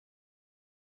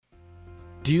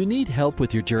Do you need help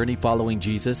with your journey following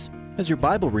Jesus? Has your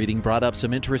Bible reading brought up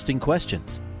some interesting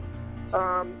questions?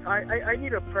 I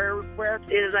need a prayer request.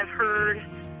 I've heard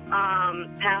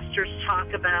pastors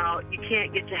talk about you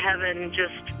can't get to heaven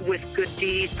just with good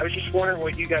deeds. I was just wondering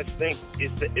what you guys think.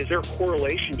 Is there a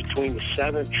correlation between the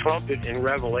seventh trumpet in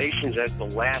Revelations as the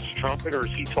last trumpet, or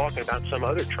is he talking about some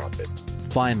other trumpet?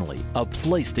 Finally, a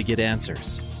place to get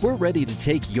answers. We're ready to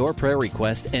take your prayer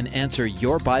request and answer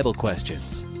your Bible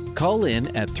questions. Call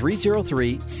in at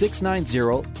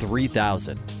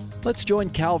 303-690-3000. Let's join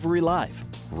Calvary Live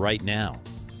right now.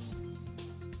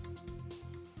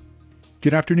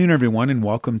 Good afternoon, everyone, and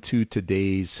welcome to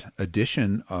today's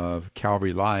edition of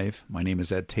Calvary Live. My name is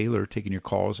Ed Taylor, taking your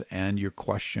calls and your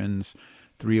questions.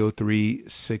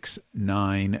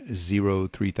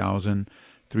 303-690-3000,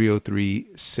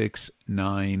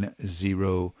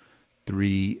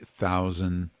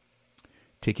 303-690-3000.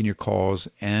 Taking your calls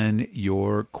and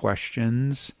your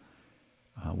questions.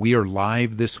 We are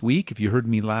live this week. If you heard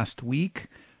me last week,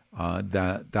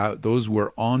 those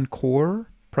were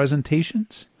encore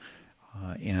presentations.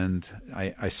 And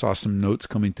I saw some notes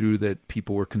coming through that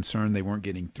people were concerned they weren't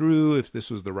getting through, if this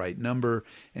was the right number.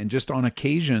 And just on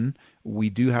occasion,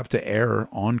 we do have to air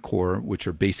encore, which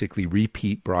are basically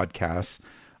repeat broadcasts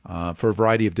for a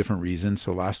variety of different reasons.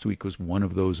 So last week was one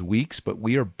of those weeks, but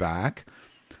we are back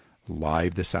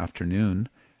live this afternoon,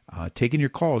 taking your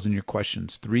calls and your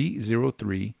questions.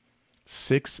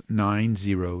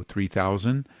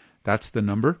 303-690-3000. That's the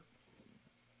number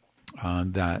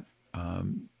that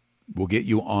will get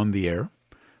you on the air.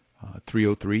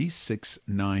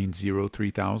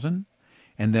 303-690-3000.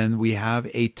 And then we have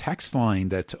a text line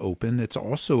that's open. It's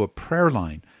also a prayer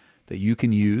line that you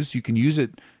can use. You can use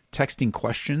it texting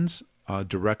questions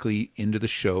directly into the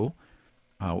show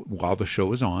while the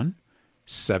show is on.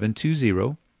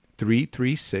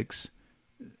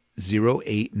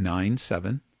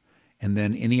 720-336-0897. And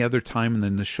then any other time and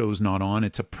then the show's not on,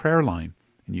 it's a prayer line.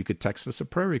 And you could text us a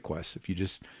prayer request. If you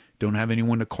just don't have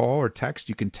anyone to call or text,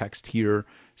 you can text here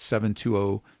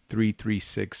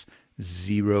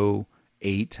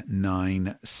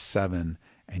 720-336-0897.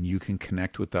 And you can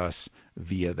connect with us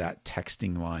via that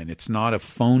texting line. It's not a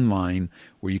phone line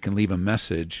where you can leave a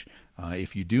message.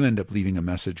 If you do end up leaving a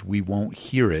message, we won't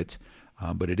hear it.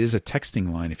 But it is a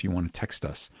texting line if you want to text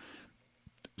us.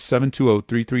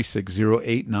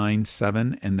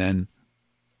 720-336-0897. And then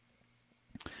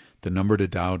the number to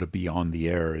dial to be on the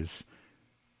air is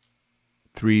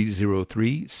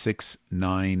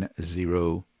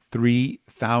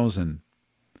 303-690-3000.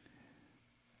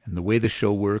 And the way the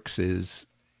show works is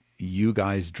you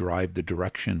guys drive the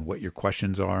direction, what your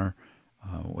questions are,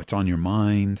 what's on your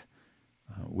mind,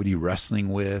 what are you wrestling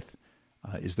with,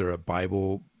 is there a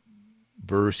Bible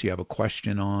verse you have a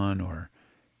question on, or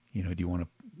do you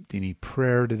need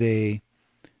prayer today?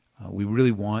 We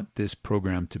really want this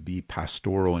program to be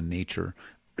pastoral in nature.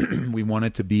 We want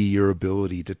it to be your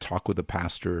ability to talk with a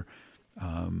pastor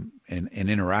and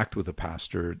interact with a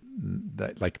pastor.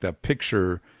 That, like the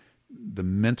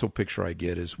mental picture I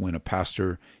get is when a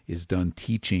pastor is done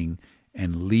teaching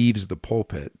and leaves the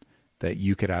pulpit, that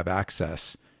you could have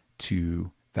access to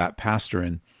that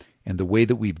pastor. And the way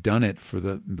that we've done it for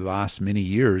the last many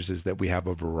years is that we have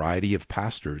a variety of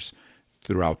pastors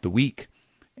throughout the week,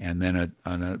 and then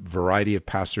a variety of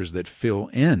pastors that fill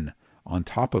in on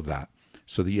top of that,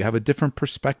 so that you have a different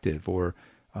perspective, or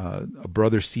a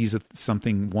brother sees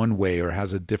something one way or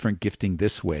has a different gifting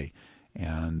this way.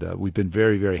 And we've been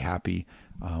very, very happy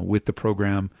with the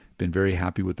program, been very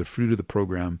happy with the fruit of the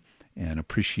program, and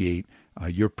appreciate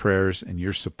your prayers and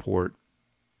your support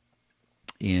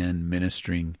in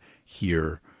ministering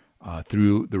here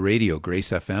through the radio.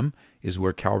 Grace FM is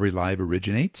where Calvary Live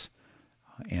originates,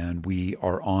 and we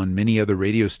are on many other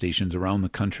radio stations around the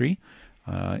country,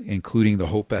 including the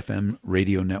Hope FM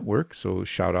radio network. So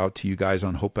shout out to you guys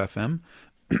on Hope FM,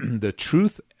 the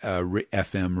Truth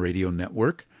FM radio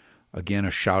network. Again,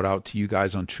 a shout out to you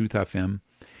guys on Truth FM.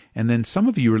 And then some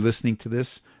of you are listening to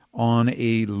this on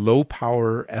a low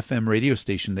power FM radio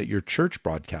station that your church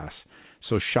broadcasts.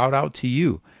 So shout out to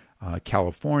you.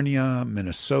 California,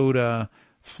 Minnesota,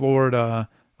 Florida.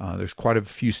 There's quite a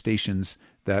few stations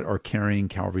that are carrying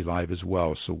Calvary Live as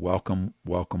well. So welcome,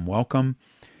 welcome, welcome.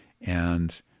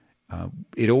 And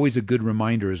it's always a good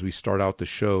reminder as we start out the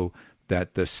show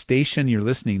that the station you're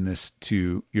listening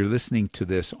to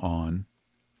this on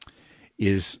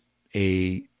is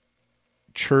a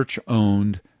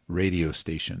church-owned radio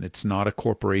station. It's not a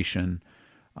corporation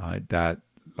that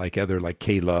like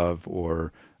K-Love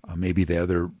or maybe the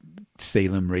other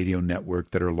Salem radio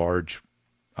network that are large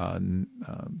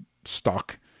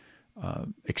stock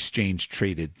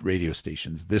exchange-traded radio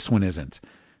stations. This one isn't.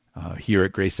 Here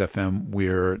at Grace FM,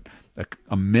 we're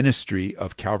a ministry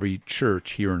of Calvary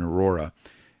Church here in Aurora.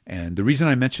 And the reason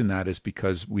I mention that is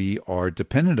because we are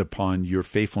dependent upon your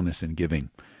faithfulness in giving.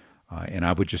 And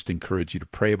I would just encourage you to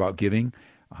pray about giving.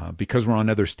 Because we're on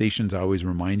other stations, I always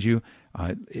remind you,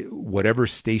 whatever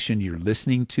station you're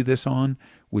listening to this on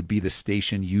would be the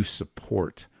station you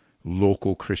support,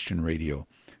 local Christian radio.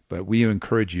 But we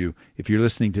encourage you, if you're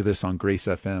listening to this on Grace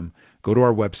FM, go to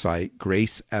our website,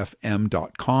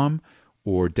 gracefm.com,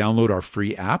 or download our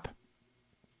free app.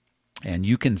 And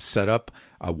you can set up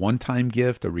a one-time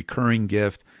gift, a recurring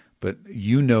gift, but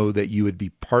you know that you would be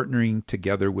partnering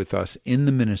together with us in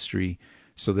the ministry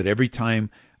so that every time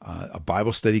a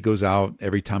Bible study goes out,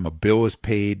 every time a bill is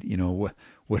paid,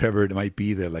 whatever it might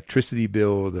be, the electricity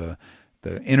bill, the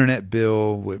internet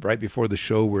bill, right before the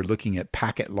show, we're looking at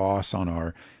packet loss on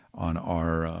our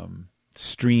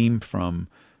stream from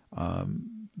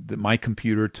my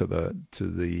computer to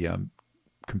the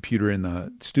computer in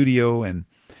the studio, and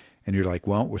you're like,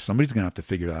 well, somebody's going to have to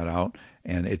figure that out,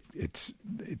 and it's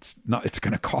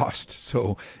going to cost.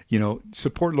 So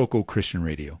support local Christian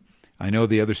radio. I know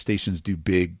the other stations do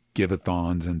big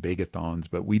give-a-thons and beg-a-thons,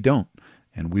 but we don't,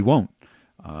 and we won't.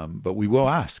 But we will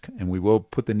ask, and we will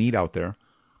put the need out there.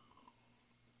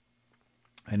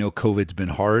 I know COVID's been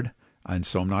hard, and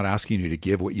so I'm not asking you to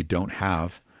give what you don't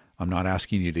have. I'm not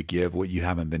asking you to give what you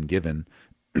haven't been given.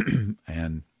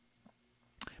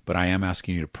 But I am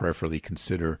asking you to prayerfully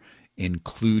consider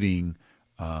including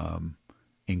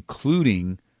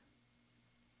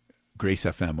Grace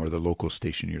FM or the local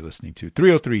station you're listening to.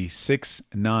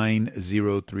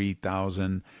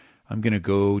 303-690-3000. I'm going to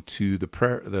go to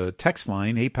the text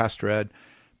line. Hey, Pastor Ed,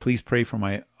 please pray for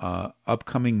my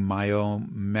upcoming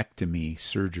myomectomy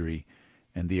surgery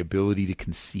and the ability to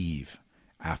conceive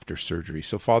after surgery.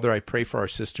 So, Father, I pray for our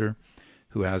sister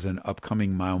who has an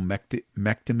upcoming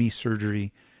myomectomy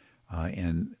surgery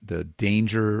and the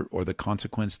danger or the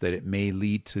consequence that it may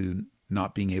lead to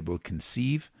not being able to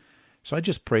conceive. So I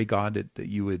just pray, God, that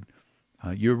you would,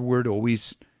 your word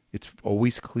it's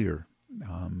always clear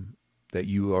that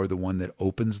you are the one that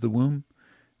opens the womb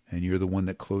and you're the one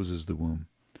that closes the womb.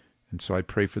 And so I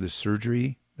pray for the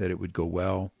surgery, that it would go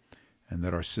well and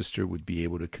that our sister would be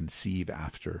able to conceive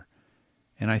after.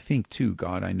 And I think too,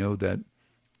 God, I know that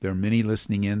there are many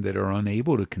listening in that are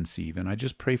unable to conceive, and I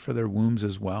just pray for their wombs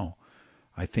as well.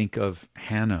 I think of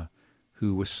Hannah,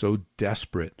 who was so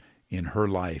desperate in her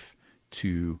life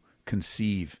to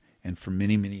conceive, and for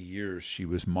many, many years she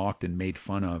was mocked and made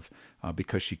fun of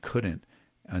because she couldn't,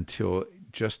 until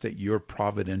just at your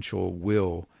providential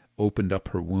will opened up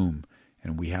her womb.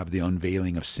 And we have the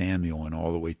unveiling of Samuel and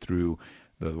all the way through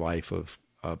the life of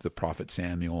the prophet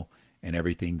Samuel and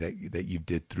everything that you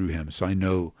did through him. So I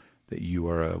know that you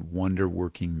are a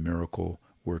wonder-working,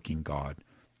 miracle-working God.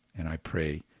 And I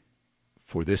pray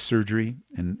for this surgery,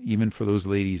 and even for those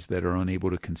ladies that are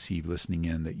unable to conceive listening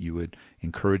in, that you would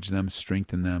encourage them,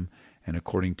 strengthen them, and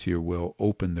according to your will,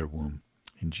 open their womb.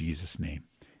 In Jesus' name,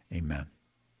 amen.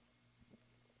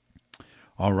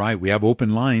 All right, we have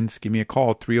open lines. Give me a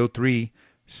call,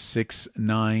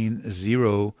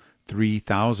 303-690-3000,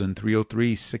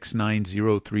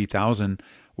 303-690-3000.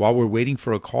 While we're waiting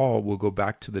for a call, we'll go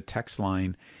back to the text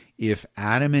line. If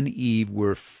Adam and Eve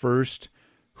were first,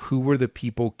 who were the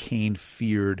people Cain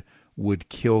feared would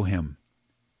kill him?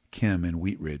 Kim in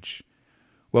Wheat Ridge.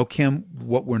 Well, Kim,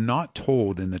 what we're not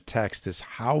told in the text is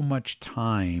how much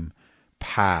time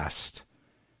passed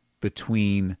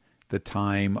between the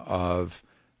time of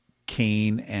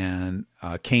Cain and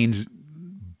Cain's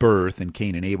birth, and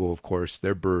Cain and Abel, of course,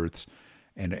 their births,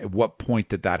 and at what point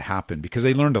did that happen? Because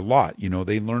they learned a lot.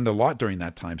 They learned a lot during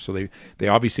that time. So they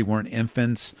obviously weren't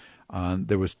infants.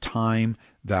 There was time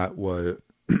that was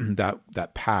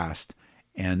that passed,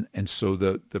 and so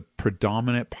the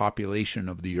predominant population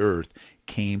of the earth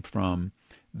came from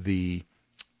the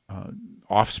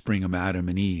offspring of Adam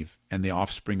and Eve, and the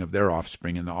offspring of their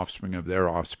offspring, and the offspring of their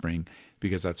offspring,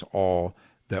 because that's all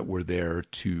that were there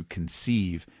to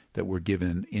conceive, that were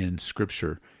given in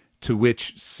Scripture. To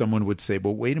which someone would say,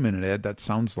 well, wait a minute, Ed, that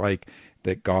sounds like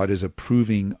that God is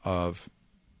approving of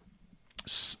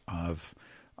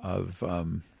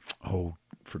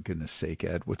for goodness sake,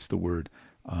 Ed, what's the word?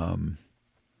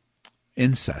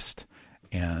 Incest.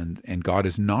 And God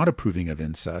is not approving of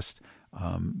incest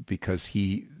because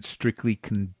he strictly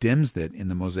condemns it in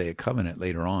the Mosaic covenant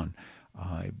later on.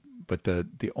 But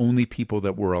the only people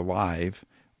that were alive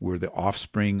were the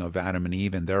offspring of Adam and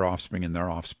Eve and their offspring and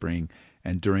their offspring.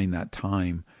 And during that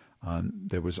time,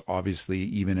 there was obviously,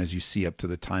 even as you see up to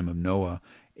the time of Noah,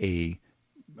 a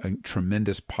a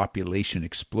tremendous population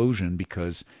explosion,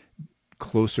 because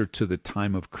closer to the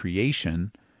time of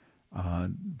creation,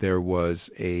 there was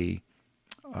a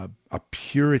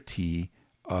purity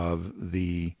of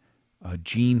the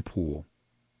gene pool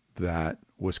that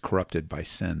was corrupted by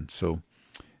sin. So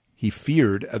he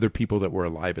feared other people that were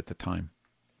alive at the time.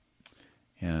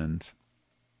 And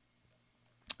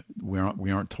we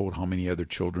aren't told how many other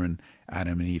children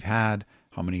Adam and Eve had,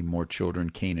 how many more children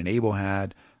Cain and Abel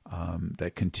had,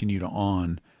 that continued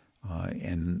on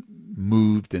and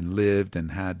moved and lived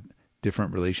and had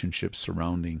different relationships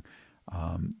surrounding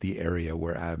the area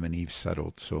where Adam and Eve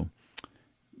settled. So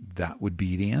that would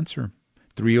be the answer.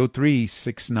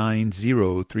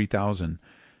 303-690-3000.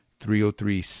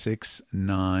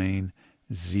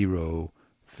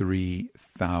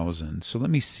 303-690-3000. So let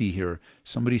me see here.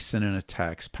 Somebody sent in a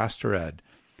text. Pastor Ed,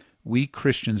 we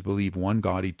Christians believe one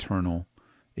God eternal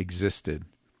existed.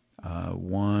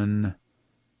 One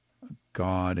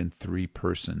God in three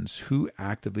persons. Who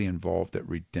actively involved at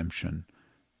redemption?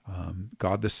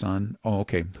 God the Son. Oh,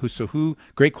 okay. Who?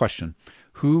 Great question.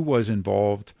 Who was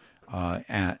involved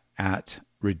at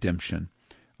redemption?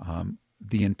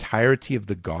 The entirety of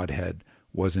the Godhead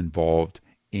was involved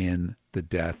in the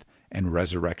death and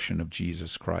resurrection of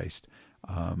Jesus Christ.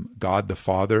 God the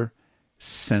Father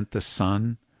sent the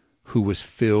Son, who was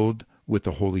filled with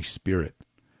the Holy Spirit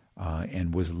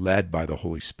and was led by the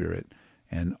Holy Spirit.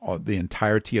 And the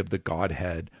entirety of the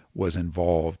Godhead was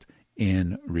involved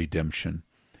in redemption.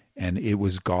 And it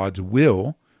was God's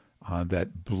will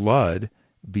that blood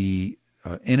be,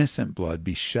 innocent blood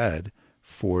be shed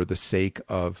for the sake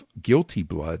of guilty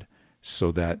blood,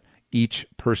 so that each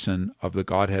person of the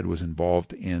Godhead was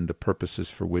involved in the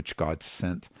purposes for which God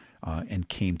sent and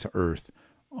came to earth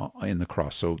in the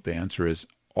cross. So the answer is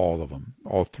all of them.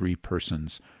 All three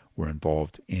persons were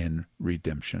involved in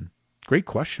redemption. Great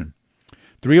question.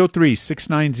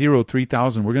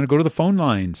 303-690-3000. We're going to go to the phone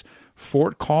lines.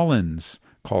 Fort Collins,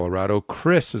 Colorado.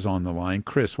 Chris is on the line.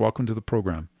 Chris, welcome to the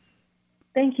program.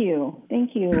 Thank you.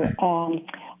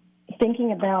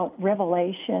 Thinking about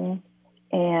Revelation,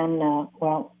 and I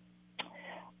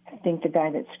think the guy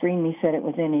that screened me said it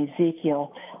was in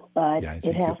Ezekiel, but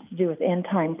it has to do with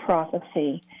end-time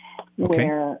prophecy,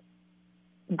 where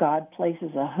God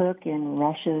places a hook in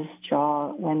Russia's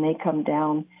jaw when they come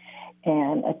down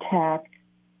and attack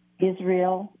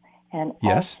Israel. And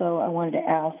also I wanted to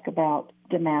ask about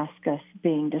Damascus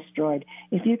being destroyed.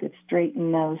 If you could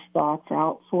straighten those thoughts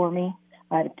out for me,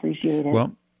 I'd appreciate it.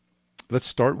 Well, let's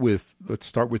start with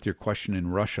your question in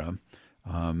Russia.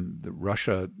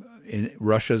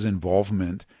 Russia's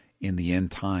involvement in the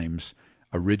end times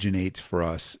originates for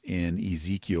us in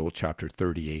Ezekiel chapter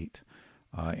 38,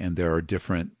 and there are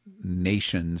different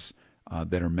nations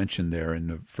that are mentioned there in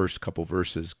the first couple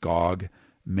verses: Gog,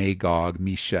 Magog,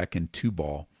 Meshech, and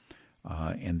Tubal.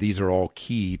 And these are all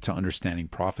key to understanding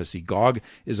prophecy. Gog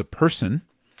is a person.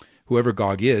 Whoever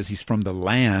Gog is, he's from the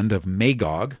land of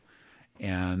Magog,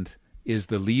 and is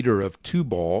the leader of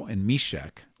Tubal and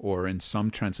Meshech, or in some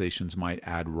translations might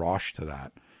add Rosh to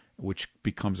that, which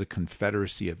becomes a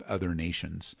confederacy of other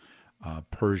nations,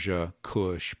 Persia,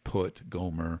 Cush, Put,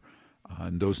 Gomer,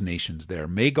 and those nations there.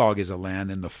 Magog is a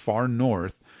land in the far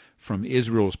north from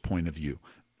Israel's point of view.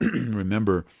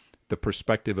 Remember, the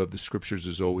perspective of the scriptures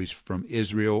is always from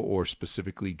Israel, or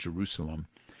specifically Jerusalem.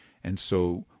 And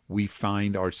so we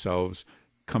find ourselves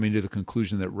coming to the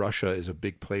conclusion that Russia is a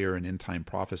big player in end-time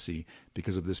prophecy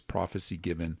because of this prophecy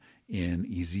given in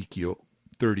Ezekiel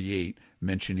 38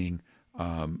 mentioning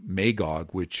Magog,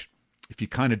 which, if you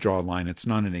kind of draw a line, it's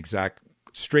not an exact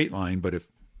straight line, but if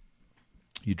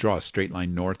you draw a straight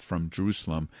line north from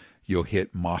Jerusalem, you'll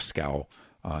hit Moscow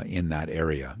in that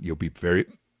area. You'll be very,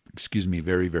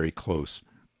 very close.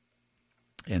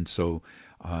 And so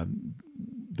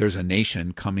there's a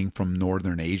nation coming from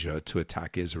northern Asia to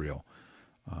attack Israel.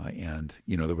 And,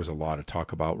 there was a lot of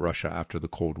talk about Russia after the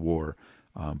Cold War,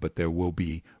 but there will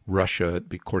be Russia,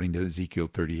 according to Ezekiel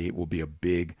 38, will be a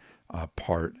big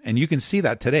part. And you can see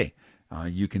that today.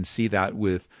 You can see that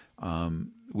with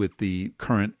the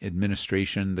current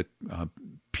administration, the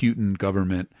Putin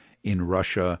government in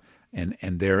Russia, and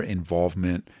their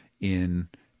involvement in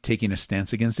taking a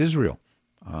stance against Israel.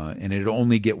 And it'll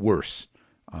only get worse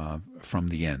from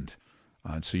the end.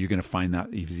 So you're going to find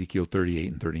that Ezekiel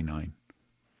 38 and 39.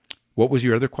 What was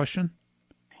your other question?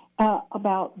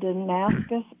 About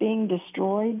Damascus being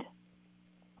destroyed.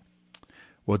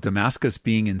 Well, Damascus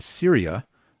being in Syria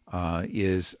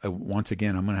is, once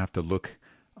again, I'm going to have to look.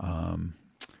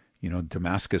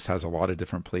 Damascus has a lot of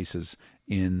different places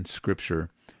in Scripture,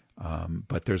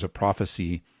 but there's a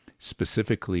prophecy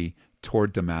specifically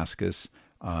toward Damascus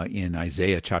in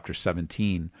Isaiah chapter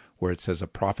 17, where it says a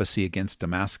prophecy against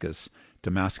Damascus.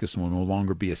 Damascus will no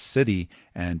longer be a city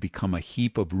and become a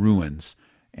heap of ruins.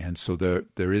 And so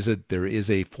there is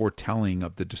a foretelling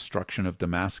of the destruction of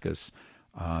Damascus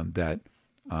that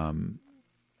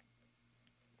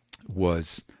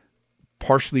was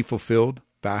partially fulfilled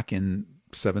back in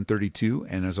 732,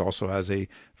 and also has a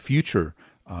future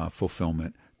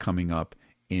fulfillment coming up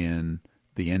in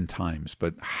the end times.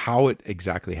 But how it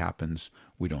exactly happens,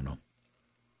 we don't know.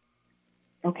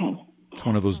 Okay. It's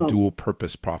one of those dual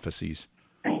purpose prophecies.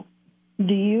 Right.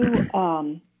 Do you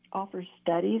offer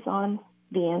studies on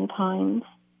the end times?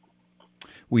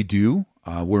 We do.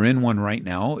 We're in one right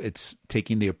now. It's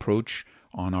taking the approach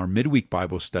on our midweek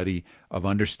Bible study of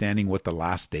understanding what the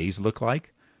last days look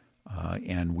like.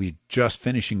 And we're just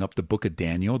finishing up the book of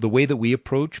Daniel. The way that we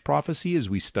approach prophecy is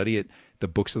we study it, the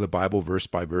books of the Bible, verse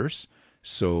by verse.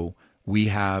 So we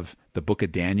have the book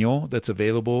of Daniel that's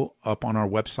available up on our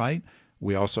website.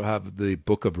 We also have the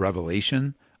book of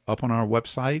Revelation up on our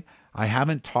website. I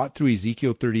haven't taught through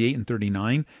Ezekiel 38 and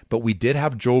 39, but we did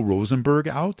have Joel Rosenberg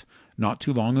out not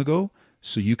too long ago.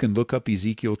 So you can look up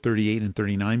Ezekiel 38 and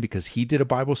 39 because he did a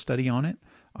Bible study on it.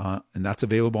 And that's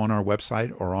available on our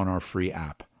website or on our free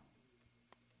app.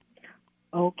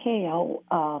 Okay, I'll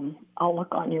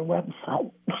look on your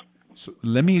website. So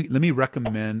let me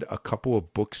recommend a couple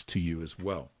of books to you as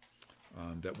well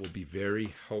that will be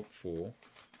very helpful.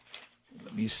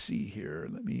 Let me see here.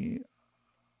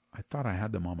 I thought I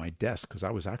had them on my desk because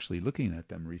I was actually looking at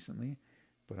them recently,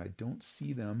 but I don't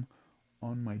see them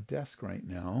on my desk right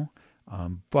now.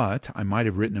 But I might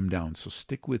have written them down. So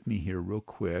stick with me here real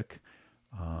quick.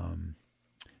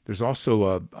 There's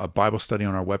also a Bible study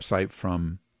on our website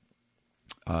from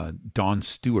Don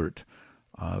Stewart,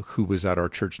 who was at our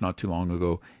church not too long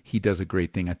ago. He does a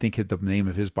great thing. I think the name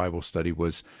of his Bible study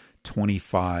was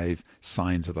 25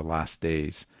 Signs of the Last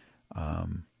Days.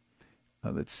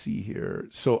 Let's see here.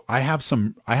 So I have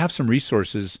some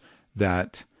resources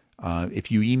that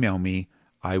if you email me,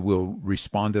 I will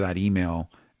respond to that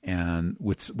email and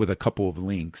with a couple of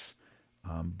links.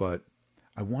 But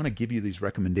I want to give you these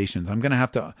recommendations. What I'm going to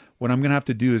have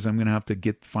to do is I'm going to have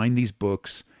to find these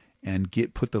books and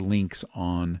put the links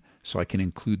on so I can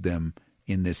include them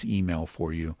in this email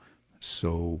for you.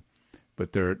 So,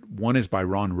 but one is by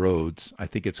Ron Rhodes. I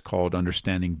think it's called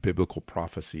Understanding Biblical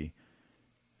Prophecy.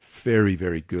 Very,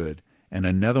 very good. And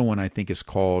another one I think is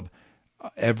called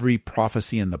Every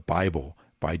Prophecy in the Bible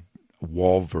by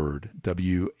Walvoord,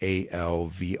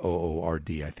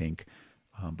 Walvoord, I think.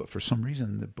 But for some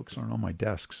reason, the books aren't on my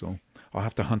desk, so I'll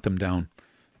have to hunt them down.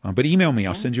 But email me.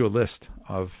 I'll send you a list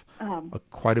of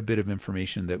quite a bit of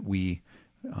information that we're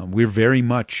very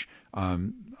much a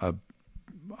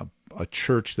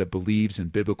church that believes in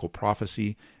biblical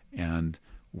prophecy, and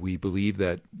we believe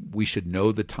that we should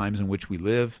know the times in which we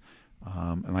live.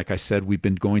 And like I said, we've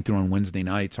been going through on Wednesday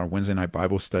nights, our Wednesday night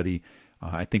Bible study.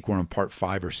 I think we're on part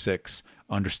 5 or 6,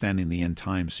 Understanding the End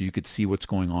Times. So you could see what's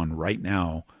going on right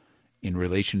now in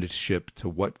relationship to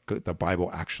what the Bible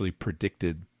actually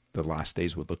predicted the last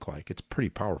days would look like. It's pretty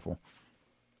powerful.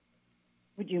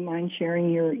 Would you mind sharing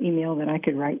your email that I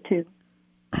could write to?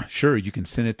 Sure. You can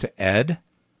send it to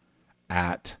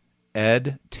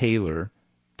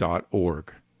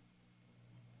ed@edtaylor.org.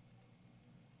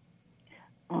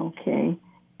 Okay,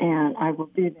 and I will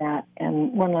do that.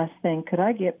 And one last thing, could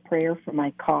I get prayer for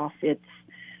my cough? It's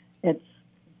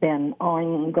been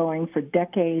ongoing for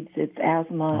decades. It's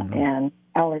asthma and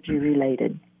allergy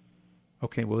related.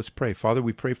 Okay, well, let's pray. Father,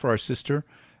 we pray for our sister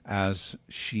as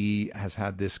she has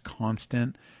had this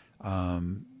constant,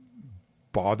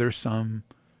 bothersome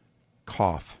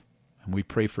cough. And we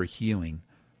pray for healing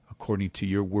according to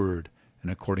your word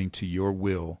and according to your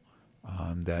will,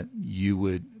 that you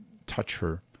would touch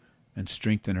her and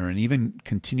strengthen her and even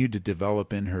continue to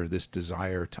develop in her this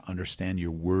desire to understand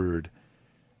your word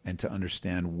and to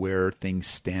understand where things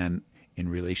stand in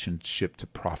relationship to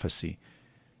prophecy.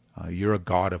 You're a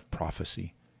God of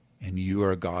prophecy, and you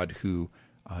are a God who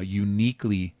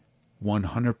uniquely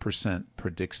 100%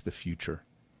 predicts the future.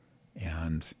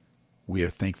 And we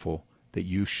are thankful that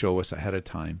you show us ahead of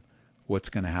time what's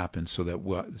going to happen so that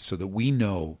we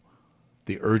know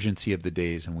the urgency of the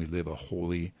days and we live a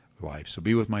holy life. So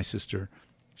be with my sister,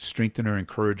 strengthen her,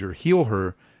 encourage her, heal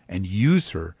her, and use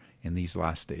her in these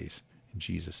last days. In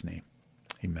Jesus' name,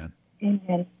 amen.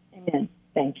 Amen. Amen.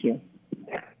 Thank you.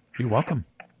 You're welcome.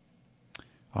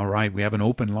 All right, we have an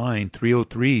open line,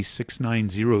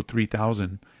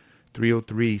 303-690-3000,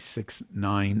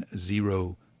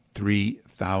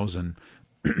 303-690-3000.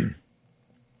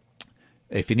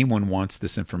 If anyone wants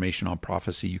this information on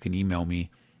prophecy, you can email me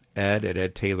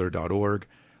ed@edtaylor.org.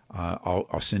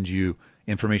 I'll send you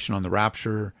information on the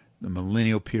rapture, the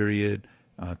millennial period,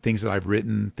 things that I've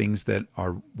written, things that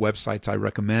are websites I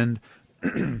recommend,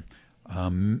 and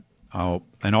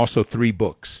also 3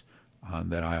 books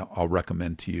that I'll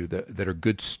recommend to you that are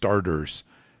good starters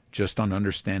just on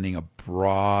understanding a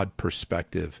broad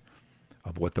perspective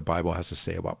of what the Bible has to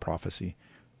say about prophecy.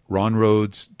 Ron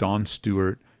Rhodes, Don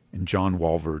Stewart, and John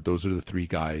Walvoord, those are the 3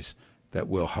 guys that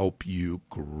will help you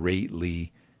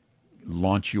greatly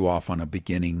launch you off on a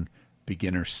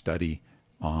beginner study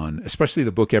on, especially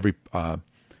the book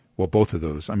both of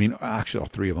those. I mean, actually all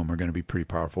 3 of them are going to be pretty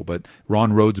powerful, but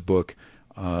Ron Rhodes' book,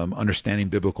 Understanding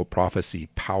Biblical Prophecy,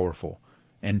 powerful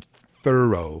and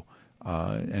thorough,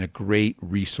 and a great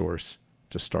resource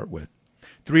to start with.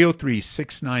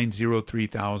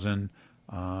 303-690-3000.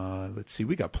 Let's see,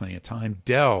 we got plenty of time.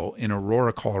 Dell in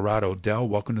Aurora, Colorado. Dell,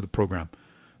 welcome to the program.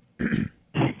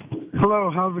 Hello,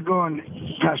 how's it going,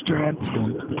 Pastor Ed?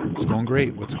 It's going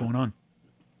great. What's going on?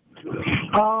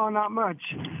 Oh, not much.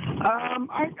 I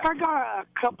got a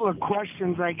couple of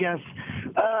questions, I guess.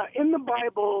 In the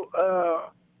Bible,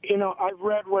 I've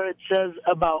read where it says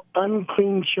about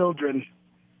unclean children.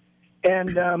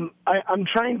 And I'm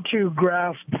trying to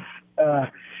grasp, I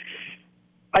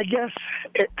guess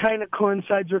it kind of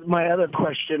coincides with my other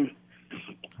question.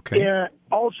 Okay.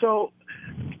 Also,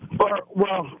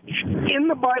 in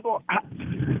the Bible,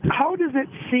 how does it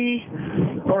see,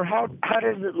 or how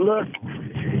does it look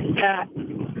at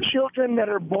children that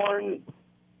are born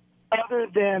other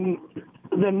than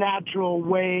the natural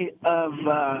way of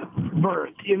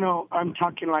birth? I'm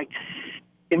talking like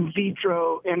in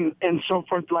vitro and so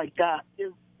forth like that.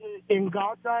 In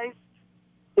God's eyes,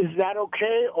 is that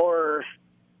okay, or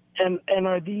and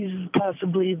are these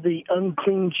possibly the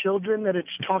unclean children that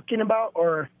it's talking about,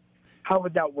 or how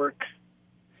would that work?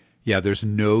 Yeah, there's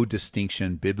no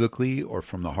distinction biblically or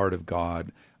from the heart of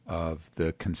God of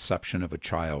the conception of a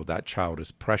child. That child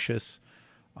is precious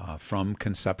from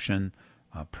conception,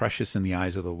 precious in the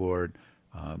eyes of the Lord.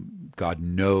 God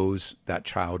knows that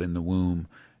child in the womb.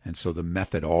 And so the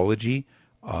methodology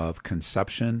of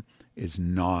conception is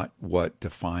not what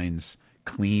defines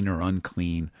clean or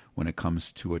unclean when it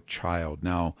comes to a child.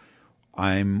 Now,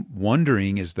 I'm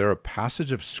wondering, is there a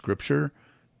passage of Scripture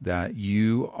that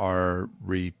you are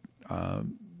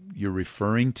you're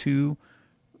referring to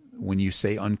when you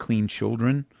say unclean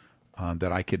children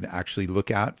that I could actually look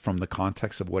at from the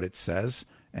context of what it says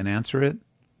and answer it?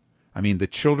 I mean, the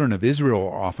children of Israel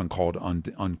are often called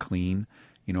unclean.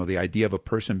 The idea of a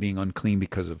person being unclean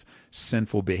because of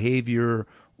sinful behavior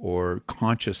or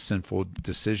conscious sinful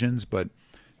decisions. But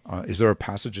is there a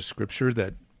passage of Scripture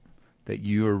that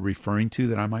you are referring to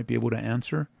that I might be able to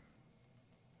answer?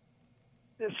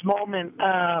 This moment,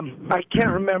 I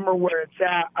can't remember where it's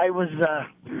at. I've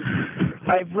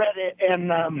read it,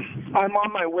 and I'm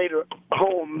on my way to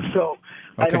home, so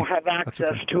okay. I don't have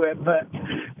access to it. But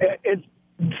it's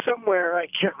somewhere, I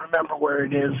can't remember where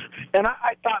it is. And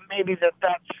I thought maybe that's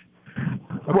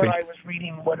what I was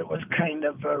reading, what it was kind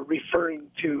of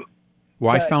referring to.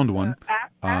 Well, I found one.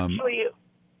 Actually,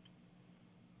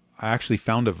 I actually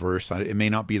found a verse. It may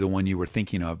not be the one you were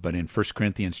thinking of, but in 1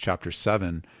 Corinthians chapter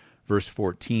 7, verse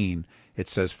 14, it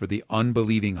says, "For the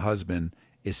unbelieving husband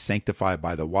is sanctified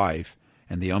by the wife,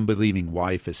 and the unbelieving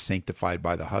wife is sanctified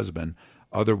by the husband.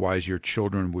 Otherwise your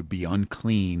children would be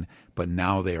unclean, but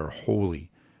now they are holy."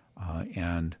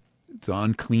 And the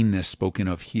uncleanness spoken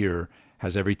of here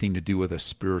has everything to do with a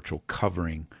spiritual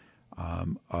covering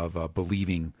of a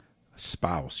believing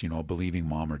spouse, a believing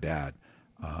mom or dad.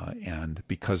 And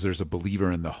because there's a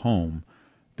believer in the home,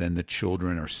 then the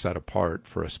children are set apart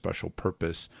for a special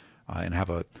purpose and have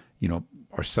are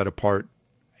set apart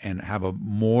and have a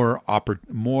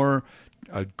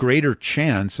greater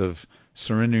chance of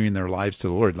surrendering their lives to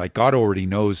the Lord. Like God already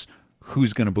knows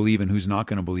who's going to believe and who's not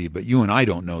going to believe, but you and I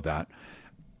don't know that.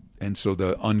 And so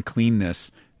the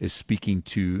uncleanness is speaking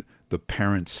to the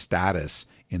parent's status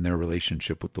in their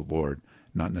relationship with the Lord,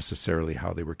 not necessarily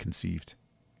how they were conceived.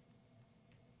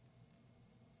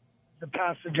 The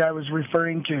passage I was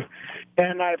referring to,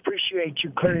 and I appreciate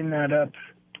you clearing that up.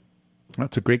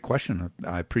 That's a great question.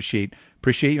 I appreciate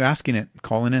you asking it,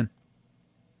 calling in.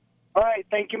 All right.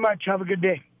 Thank you much. Have a good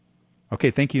day. Okay.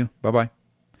 Thank you. Bye-bye.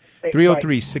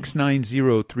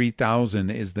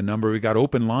 303-690-3000 is the number. We got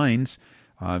open lines.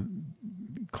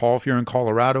 Call if you're in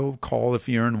Colorado. Call if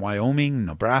you're in Wyoming,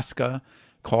 Nebraska.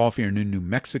 Call if you're in New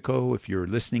Mexico. If you're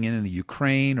listening in the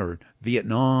Ukraine or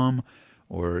Vietnam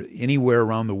or anywhere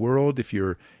around the world. If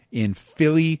you're in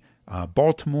Philly,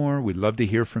 Baltimore, we'd love to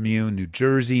hear from you. New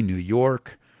Jersey, New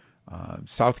York,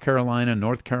 South Carolina,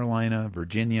 North Carolina,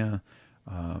 Virginia,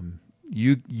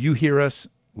 You hear us.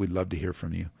 We'd love to hear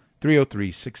from you.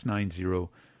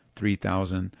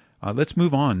 303-690-3000. Let's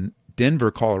move on. Denver,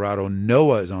 Colorado.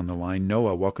 Noah is on the line.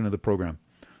 Noah, welcome to the program.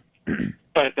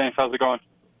 Hey, thanks. How's it going?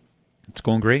 It's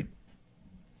going great.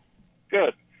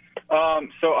 Good.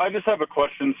 So I just have a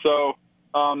question. So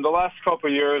the last couple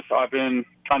of years, I've been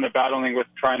kind of battling with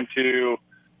trying to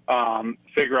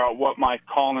figure out what my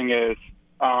calling is.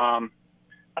 I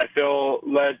feel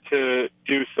led to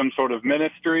do some sort of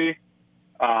ministry.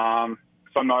 So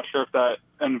I'm not sure if that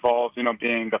involves,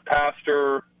 being the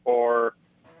pastor or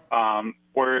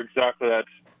where exactly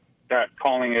that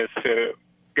calling is to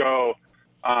go.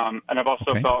 And I've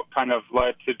also felt kind of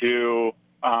led to do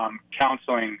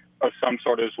counseling of some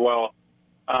sort as well.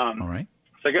 All right.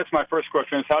 So I guess my first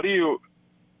question is, how do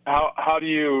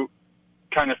you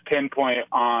kind of pinpoint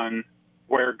on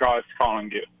where God's calling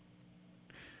you?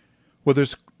 Well,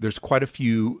 there's quite a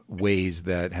few ways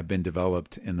that have been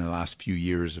developed in the last few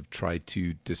years of tried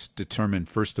to determine,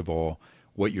 first of all,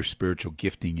 what your spiritual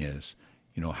gifting is.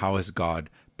 How has God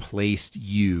placed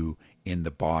you in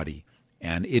the body?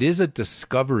 And it is a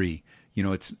discovery.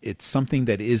 It's something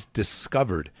that is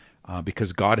discovered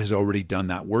because God has already done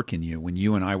that work in you. When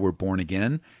you and I were born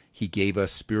again, He gave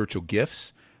us spiritual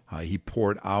gifts. He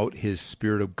poured out His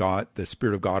Spirit of God, the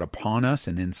Spirit of God upon us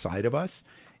and inside of us.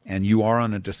 And you are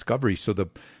on a discovery. So the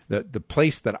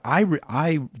place that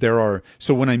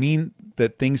so when I mean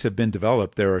that things have been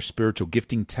developed, there are spiritual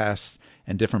gifting tests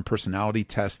and different personality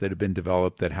tests that have been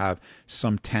developed that have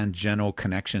some tangential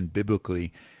connection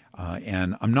biblically.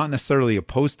 And I'm not necessarily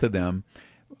opposed to them.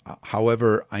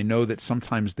 However, I know that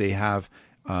sometimes they have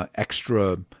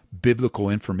extra biblical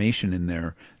information in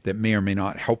there that may or may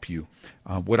not help you.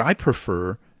 What I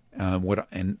prefer,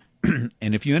 and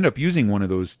if you end up using one of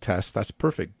those tests, that's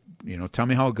perfect. Tell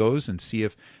me how it goes and see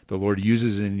if the Lord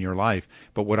uses it in your life.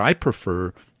 But what I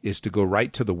prefer is to go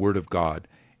right to the Word of God.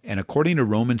 And according to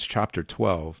Romans chapter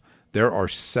 12, there are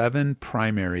 7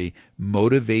 primary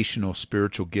motivational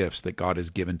spiritual gifts that God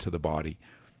has given to the body.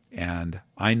 And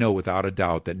I know without a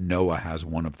doubt that Noah has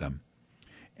one of them.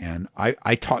 And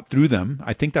I taught through them.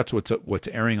 I think that's what's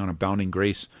airing on Abounding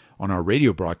Grace on our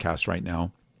radio broadcast right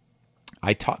now.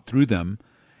 I taught through them,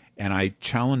 and I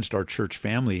challenged our church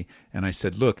family, and I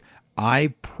said, look,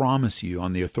 I promise you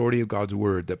on the authority of God's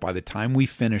word that by the time we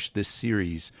finish this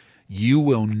series, you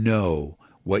will know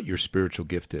what your spiritual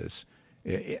gift is,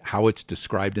 how it's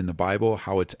described in the Bible,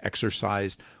 how it's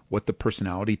exercised, what the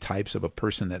personality types of a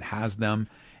person that has them.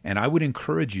 And I would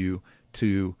encourage you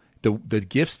to, the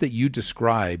gifts that you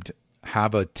described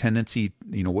have a tendency,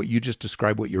 what you just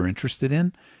described, what you're interested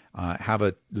in, have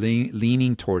a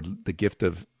leaning toward the gift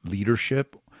of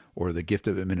leadership or the gift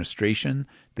of administration,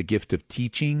 the gift of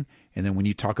teaching. And then when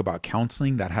you talk about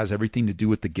counseling, that has everything to do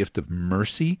with the gift of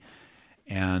mercy.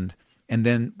 And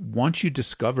then once you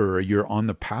discover, or you're on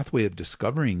the pathway of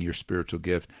discovering your spiritual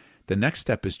gift, the next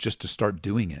step is just to start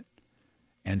doing it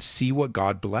and see what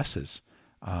God blesses.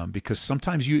 Because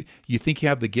sometimes you think you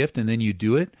have the gift and then you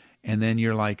do it, and then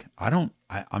you're like, I'm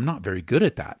not very good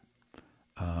at that.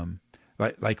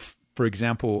 Like for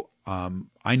example,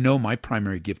 I know my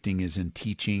primary gifting is in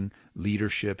teaching,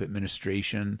 leadership,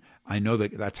 administration. I know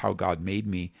that that's how God made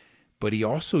me, but He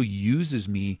also uses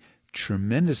me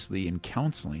tremendously in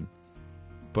counseling,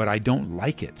 but I don't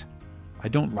like it. I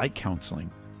don't like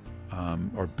counseling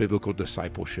or biblical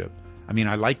discipleship. I mean,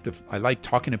 I like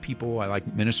talking to people. I like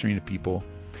ministering to people.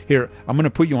 Here, I'm going to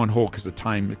put you on hold because the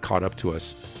time caught up to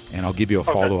us, and I'll give you a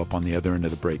follow-up on the other end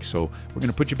of the break. So we're going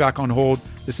to put you back on hold.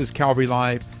 This is Calvary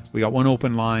Live. We got one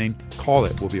open line. Call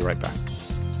it. We'll be right back.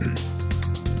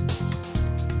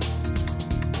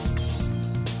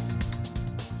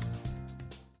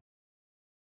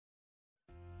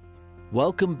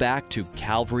 Welcome back to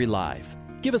Calvary Live.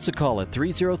 Give us a call at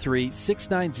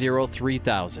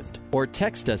 303-690-3000 or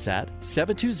text us at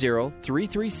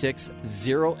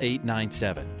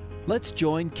 720-336-0897. Let's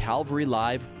join Calvary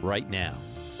Live right now.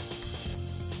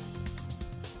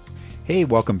 Hey,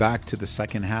 welcome back to the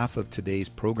second half of today's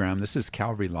program. This is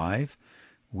Calvary Live.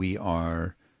 We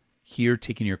are here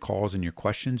taking your calls and your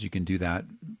questions. You can do that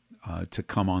to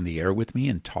come on the air with me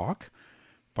and talk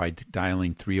by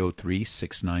dialing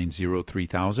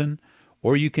 303-690-3000.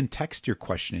 Or you can text your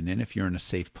question in if you're in a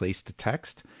safe place to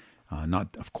text.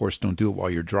 Of course, don't do it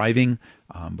while you're driving,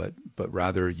 but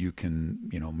rather you can,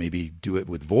 maybe do it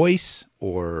with voice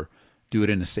or do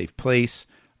it in a safe place.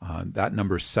 That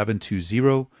number is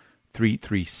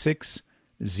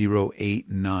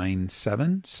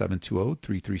 720-336-0897,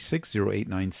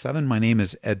 720-336-0897. My name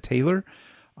is Ed Taylor,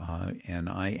 and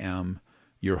I am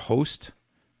your host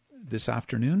this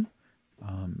afternoon.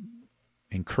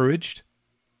 Encouraged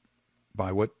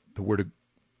by what the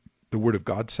Word of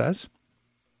God says.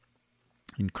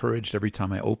 Encouraged every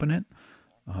time I open it.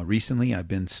 Recently, I've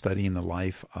been studying the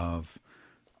life of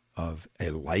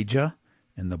Elijah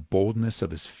and the boldness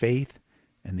of his faith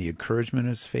and the encouragement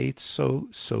of his faith.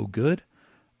 So good.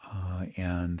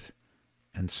 And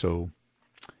so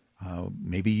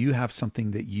maybe you have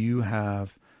something that you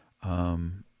have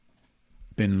been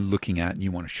looking at and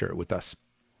you want to share it with us.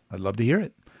 I'd love to hear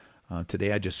it.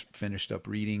 Today I just finished up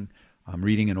reading. I'm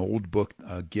reading an old book,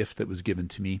 a gift that was given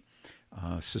to me.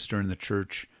 A sister in the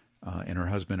church and her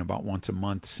husband about once a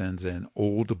month sends an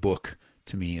old book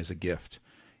to me as a gift.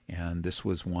 And this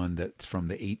was one that's from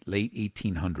the late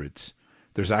 1800s.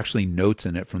 There's actually notes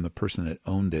in it from the person that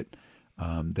owned it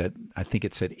that I think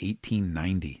it said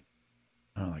 1890.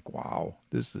 And I'm like, wow,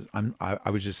 this is. I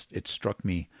was just. It struck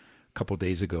me a couple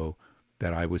days ago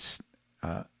that I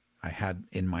had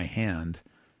in my hand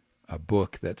a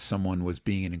book that someone was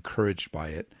being encouraged by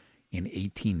it in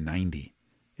 1890.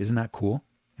 Isn't that cool?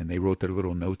 And they wrote their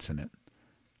little notes in it.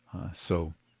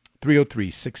 So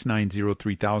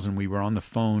 303-690-3000. We were on the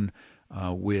phone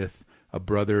with a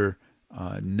brother,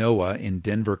 Noah, in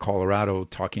Denver, Colorado,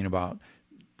 talking about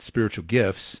spiritual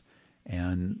gifts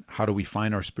and how do we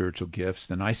find our spiritual gifts.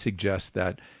 And I suggest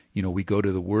that, we go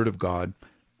to the Word of God,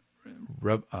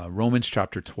 Romans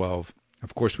chapter 12.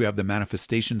 Of course, we have the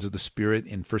manifestations of the Spirit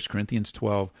in 1 Corinthians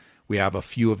 12. We have a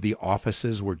few of the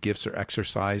offices where gifts are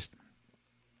exercised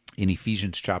in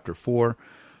Ephesians chapter 4.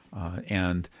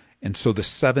 And so the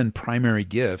 7 primary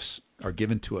gifts are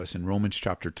given to us in Romans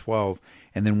chapter 12.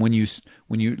 And then when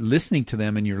you're listening to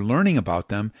them and you're learning about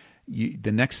them,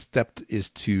 the next step is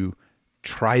to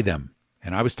try them.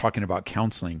 And I was talking about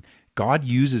counseling. God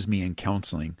uses me in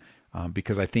counseling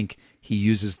because I think he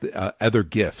uses the other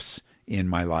gifts in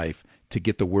my life to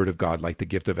get the Word of God, like the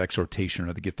gift of exhortation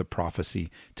or the gift of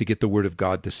prophecy, to get the Word of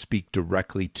God to speak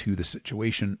directly to the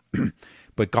situation.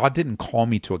 But God didn't call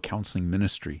me to a counseling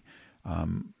ministry.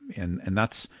 And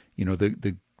that's,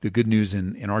 the good news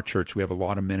in our church. We have a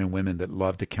lot of men and women that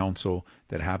love to counsel,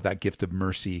 that have that gift of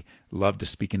mercy, love to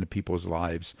speak into people's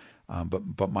lives.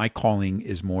 But my calling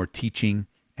is more teaching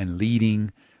and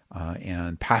leading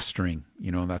and pastoring.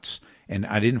 And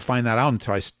I didn't find that out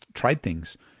until I tried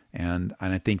things. And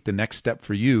I think the next step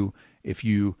for you, if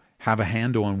you have a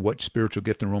handle on what spiritual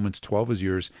gift in Romans 12 is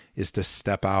yours, is to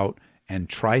step out and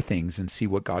try things and see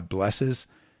what God blesses,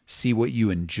 see what you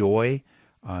enjoy,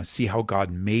 see how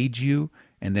God made you,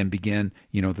 and then begin,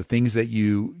 the things that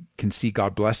you can see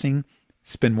God blessing,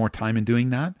 spend more time in doing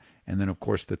that. And then, of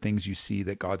course, the things you see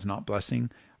that God's not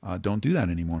blessing, don't do that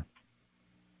anymore.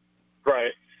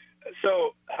 Right.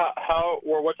 So how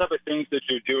or what type of things did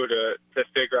you do to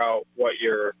figure out what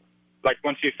your, like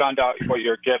once you found out what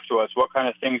your gift was, what kind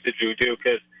of things did you do?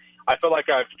 Because I feel like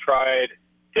I've tried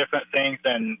different things,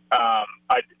 and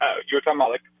you were talking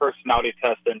about like a personality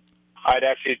test, and I'd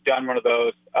actually done one of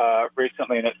those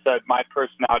recently, and it said my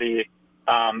personality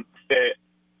fit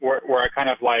where I kind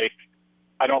of like,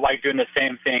 I don't like doing the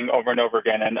same thing over and over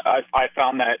again, and I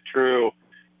found that true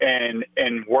in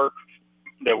work,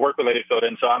 the work-related field,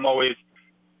 and so I'm always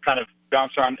kind of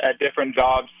bounce around at different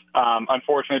jobs,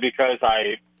 unfortunately, because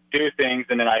I do things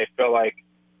and then I feel like,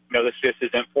 this just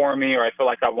isn't for me, or I feel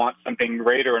like I want something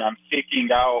greater, and I'm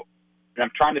seeking out, and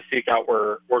I'm trying to seek out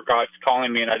where God's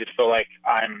calling me, and I just feel like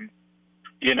I'm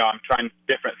trying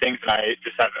different things, and I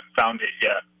just haven't found it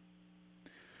yet.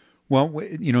 Well,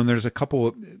 there's a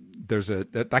couple,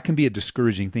 that can be a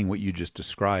discouraging thing, what you just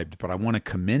described, but I want to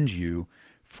commend you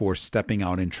for stepping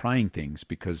out and trying things,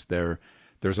 because there's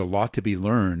a lot to be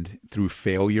learned through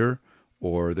failure,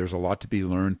 or there's a lot to be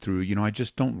learned through, I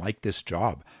just don't like this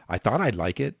job. I thought I'd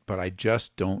like it, but I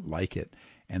just don't like it.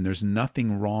 And there's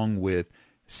nothing wrong with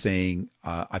saying,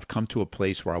 I've come to a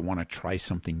place where I want to try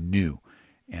something new.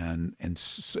 And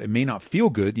so it may not feel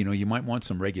good. You might want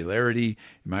some regularity,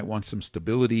 you might want some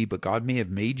stability, but God may have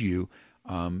made you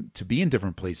to be in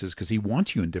different places because he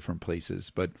wants you in different places.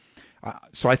 But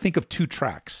so I think of 2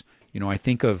 tracks. I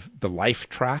think of the life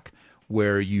track,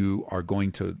 where you are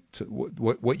going to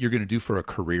what you're going to do for a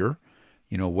career,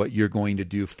 what you're going to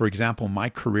do. For example, my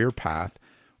career path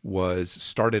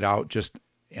started out just,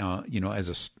 as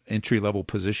a entry-level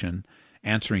position,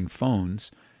 answering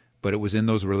phones, but it was in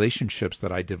those relationships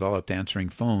that I developed answering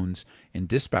phones and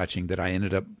dispatching that I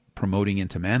ended up promoting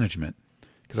into management,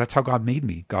 because that's how God made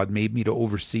me. God made me to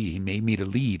oversee. He made me to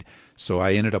lead. So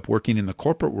I ended up working in the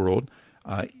corporate world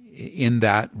in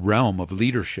that realm of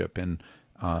leadership and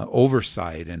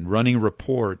oversight and running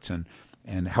reports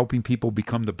and helping people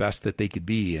become the best that they could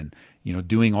be, and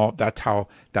doing all that's how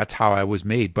I was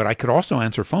made. But I could also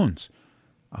answer phones.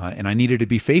 and I needed to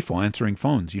be faithful answering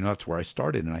phones. That's where I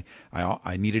started, and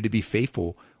I needed to be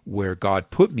faithful where God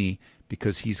put me,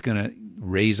 because He's going to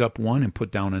raise up one and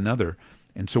put down another.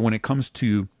 And so when it comes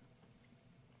to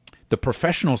the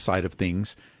professional side of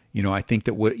things, I think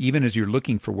that even as you're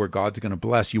looking for where God's going to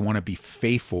bless, you want to be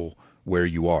faithful where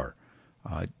you are.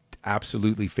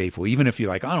 Absolutely faithful. Even if you're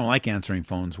like, I don't like answering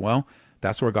phones. Well,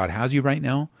 that's where God has you right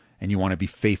now, and you want to be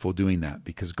faithful doing that,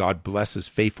 because God blesses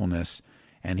faithfulness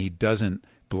and He doesn't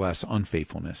bless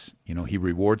unfaithfulness. He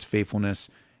rewards faithfulness,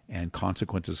 and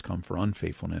consequences come for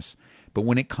unfaithfulness. But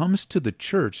when it comes to the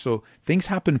church, so things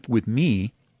happen with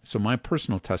me. So my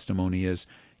personal testimony is,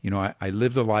 I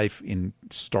lived a life in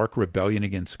stark rebellion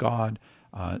against God.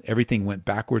 Everything went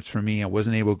backwards for me. I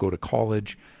wasn't able to go to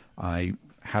college. I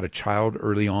had a child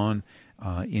early on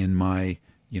in my,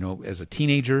 as a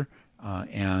teenager,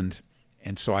 and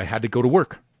so I had to go to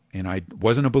work, and I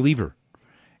wasn't a believer.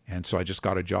 And so I just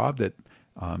got a job that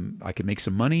I could make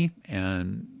some money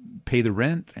and pay the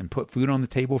rent and put food on the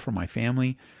table for my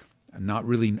family, not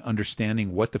really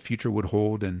understanding what the future would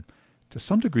hold, and to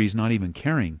some degrees not even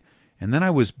caring. And then I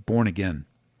was born again.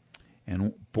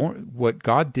 And what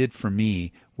God did for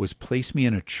me was place me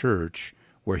in a church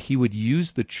where He would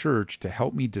use the church to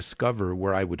help me discover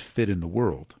where I would fit in the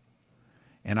world.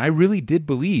 And I really did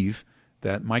believe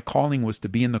that my calling was to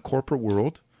be in the corporate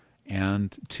world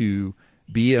and to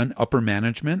be an upper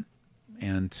management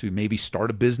and to maybe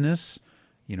start a business.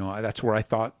 That's where I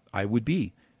thought I would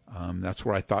be. That's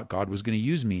where I thought God was going to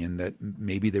use me, and that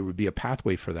maybe there would be a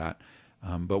pathway for that.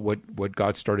 But what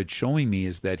God started showing me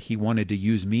is that He wanted to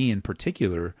use me in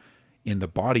particular in the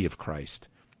body of Christ.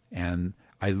 And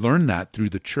I learned that through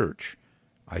the church.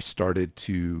 I started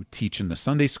to teach in the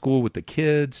Sunday school with the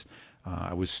kids.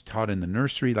 I was taught in the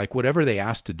nursery. Like whatever they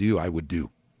asked to do, I would do.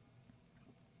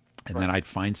 And then I'd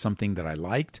find something that I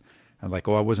liked. I'm like,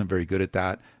 I wasn't very good at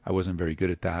that. I wasn't very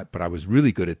good at that, but I was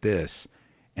really good at this.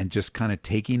 And just kind of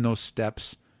taking those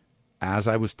steps as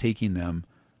I was taking them,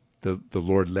 the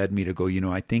Lord led me to go,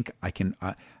 I think I can,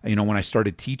 when I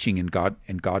started teaching and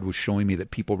God was showing me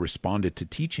that people responded to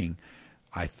teaching,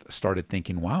 I started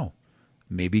thinking, wow,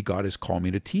 maybe God has called me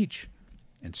to teach.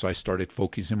 And so I started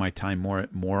focusing my time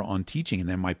more on teaching. And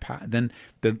then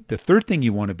the third thing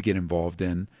you want to get involved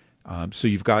in, so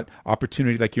you've got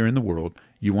opportunity like you're in the world.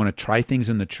 You want to try things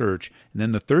in the church. And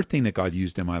then the third thing that God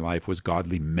used in my life was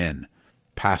godly men,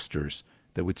 pastors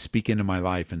that would speak into my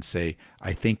life and say,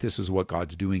 I think this is what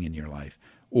God's doing in your life.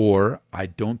 Or I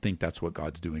don't think that's what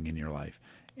God's doing in your life.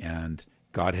 And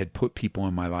God had put people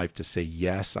in my life to say,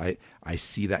 yes, I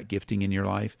see that gifting in your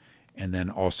life. And then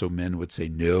also men would say,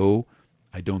 no,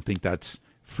 I don't think that's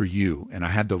for you. And I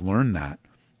had to learn that.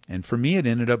 And for me, it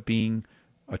ended up being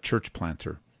a church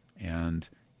planter. And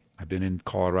I've been in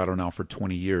Colorado now for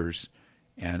 20 years.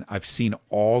 And I've seen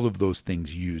all of those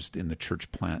things used in the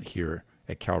church plant here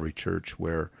at Calvary Church,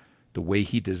 where the way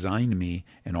He designed me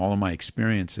and all of my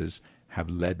experiences have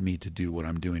led me to do what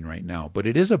I'm doing right now. But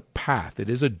it is a path. It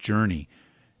is a journey.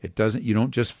 You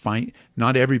don't just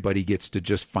not everybody gets to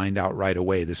just find out right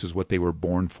away, this is what they were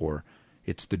born for.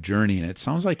 It's the journey, and it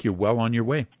sounds like you're well on your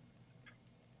way.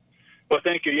 Well,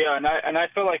 thank you. Yeah, and I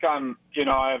feel like I've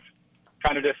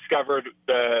kind of discovered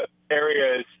the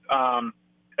areas, and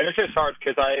it's just hard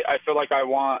because I feel like I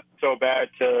want so bad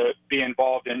to be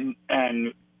involved in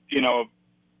and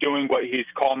doing what He's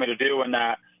called me to do, and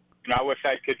that I wish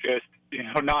I could just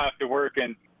not have to work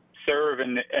and serve,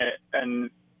 and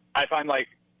I find like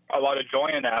a lot of joy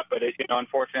in that, but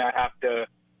unfortunately I have to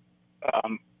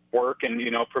work and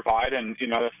provide, and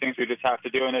there's things we just have to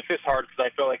do, and it's just hard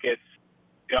because I feel like it's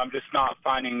I'm just not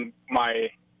finding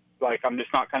I'm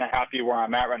just not kind of happy where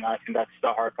I'm at right now. I think that's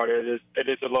the hard part. It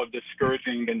is a little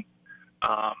discouraging, and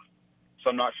so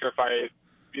I'm not sure if I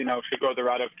should go the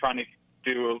route of trying to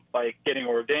do like getting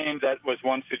ordained. That was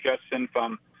one suggestion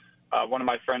from one of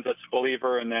my friends that's a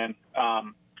believer, and then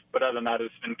but other than that,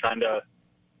 it's been kind of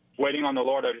waiting on the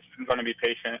Lord. I've just been trying to be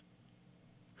patient.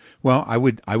 Well, I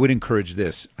would encourage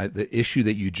this. The issue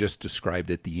that you just described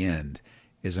at the end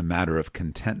is a matter of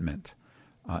contentment.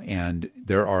 And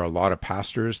there are a lot of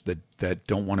pastors that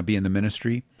don't want to be in the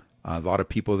ministry. A lot of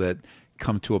people that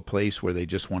come to a place where they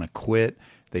just want to quit.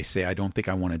 They say, I don't think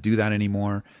I want to do that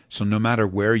anymore. So no matter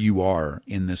where you are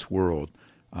in this world,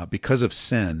 because of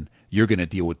sin, you're going to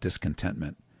deal with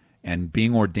discontentment. And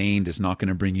being ordained is not going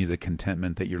to bring you the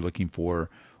contentment that you're looking for,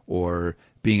 or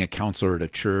being a counselor at a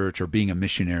church or being a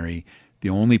missionary. The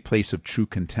only place of true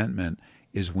contentment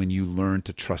is when you learn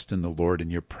to trust in the Lord in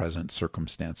your present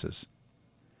circumstances.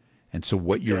 And so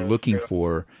what you're looking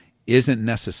for isn't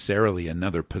necessarily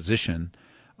another position.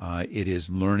 It is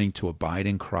learning to abide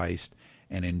in Christ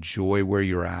and enjoy where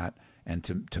you're at and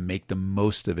to make the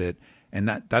most of it. And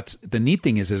that's the neat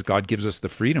thing is God gives us the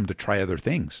freedom to try other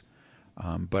things.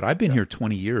 But I've been here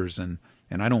 20 years, and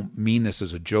I don't mean this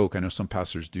as a joke. I know some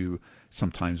pastors do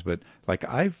sometimes, but like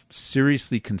I've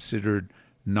seriously considered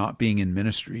not being in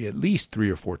ministry at least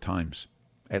 3 or 4 times,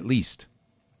 at least.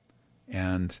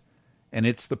 And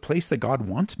it's the place that God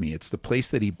wants me. It's the place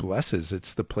that he blesses.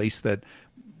 It's the place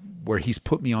where he's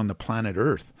put me on the planet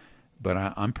Earth. But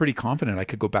I'm pretty confident I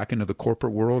could go back into the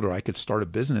corporate world, or I could start a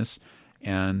business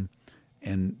and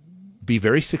be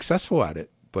very successful at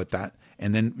it.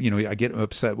 And then, I get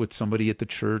upset with somebody at the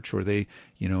church, or they,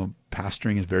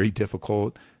 pastoring is very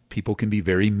difficult. People can be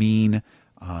very mean,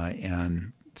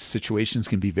 and situations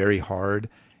can be very hard.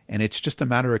 And it's just a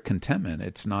matter of contentment.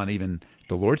 It's not even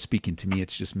the Lord speaking to me.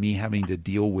 It's just me having to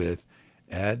deal with,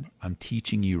 Ed, I'm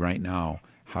teaching you right now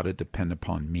how to depend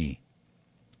upon me.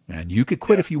 And you could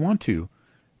quit if you want to,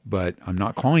 but I'm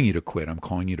not calling you to quit. I'm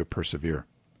calling you to persevere.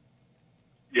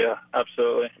 Yeah,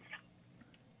 absolutely.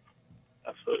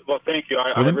 Absolutely. Well, thank you.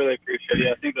 I really appreciate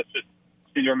it. I think that's just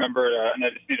need to remember, and I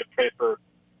just need to pray for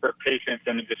patience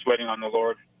and just waiting on the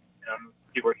Lord.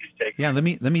 See where he's taking. Yeah, let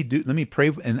me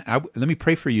pray, and let me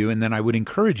pray for you, and then I would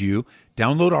encourage you,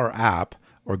 download our app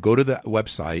or go to the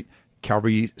website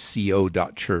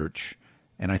calvaryco.church,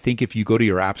 and I think if you go to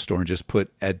your app store and just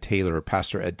put Ed Taylor or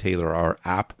Pastor Ed Taylor, our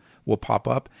app will pop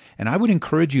up. And I would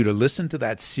encourage you to listen to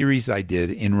that series I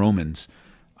did in Romans.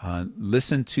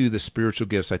 Listen to the spiritual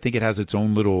gifts. I think it has its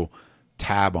own little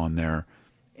tab on there,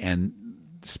 and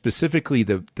specifically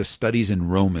the studies in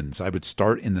Romans. I would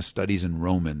start in the studies in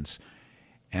Romans.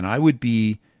 And I would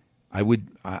say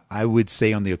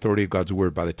on the authority of God's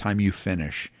word, by the time you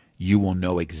finish, you will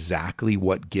know exactly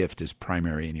what gift is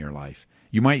primary in your life.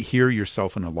 You might hear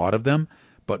yourself in a lot of them,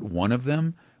 but one of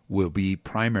them will be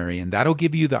primary, and that'll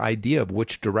give you the idea of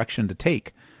which direction to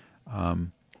take.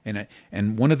 And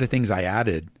one of the things I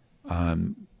added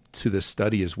to this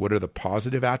study is what are the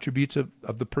positive attributes of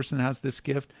the person that has this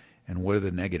gift, and what are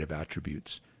the negative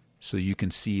attributes. So you can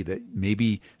see that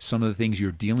maybe some of the things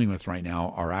you're dealing with right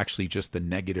now are actually just the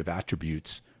negative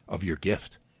attributes of your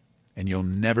gift. And you'll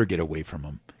never get away from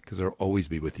them because they'll always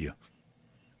be with you.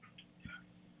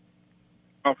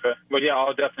 Okay. Well, yeah,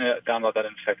 I'll definitely download that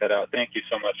and check that out. Thank you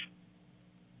so much.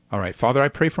 All right. Father, I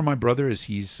pray for my brother as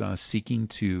he's seeking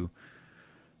to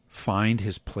find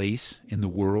his place in the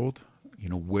world,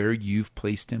 where you've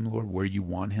placed him, Lord, where you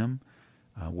want him.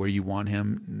 Where you want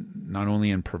him, not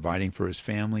only in providing for his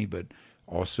family, but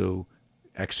also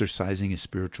exercising his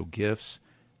spiritual gifts.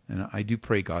 And I do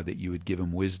pray, God, that you would give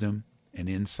him wisdom and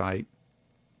insight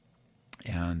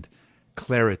and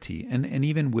clarity. And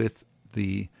even with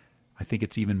I think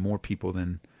it's even more people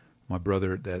than my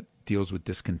brother that deals with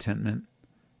discontentment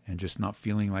and just not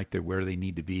feeling like they're where they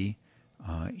need to be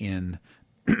in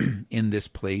this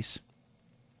place.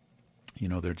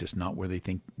 They're just not where they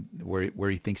think where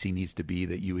he thinks he needs to be,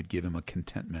 that you would give him a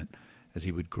contentment as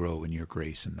he would grow in your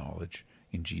grace and knowledge.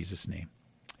 In Jesus' name,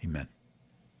 amen.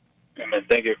 Amen.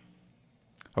 Thank you.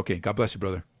 Okay, God bless you,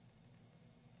 brother.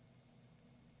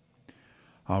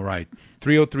 All right,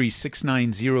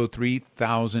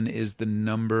 303-690-3000 is the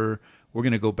number. We're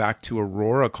going to go back to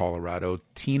Aurora, Colorado.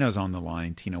 Tina's on the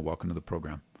line. Tina, welcome to the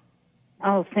program.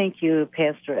 Oh, thank you,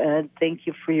 Pastor Ed. Thank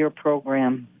you for your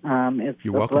program.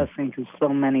 You're welcome. Blessing to so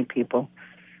many people.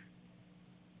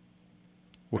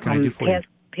 What can I do for you?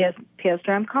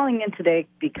 Pastor, I'm calling in today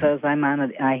because I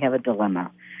have a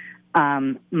dilemma.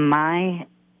 My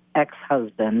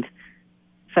ex-husband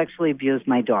sexually abused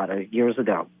my daughter years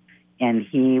ago, and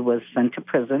he was sent to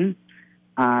prison.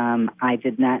 I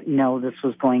did not know this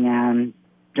was going on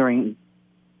during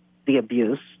the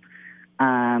abuse.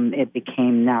 It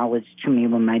became knowledge to me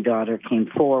when my daughter came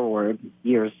forward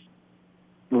years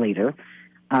later.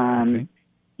 Okay.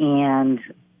 And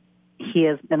he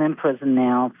has been in prison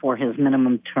now for his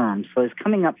minimum term, so he's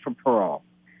coming up for parole.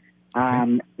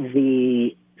 Okay.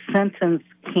 The sentence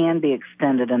can be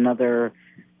extended another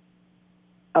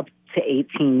up to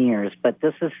 18 years, but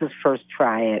this is his first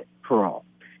try at parole.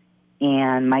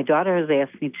 And my daughter has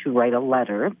asked me to write a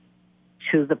letter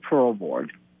to the parole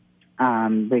board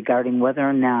regarding whether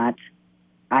or not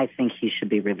I think he should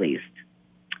be released.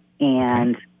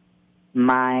 And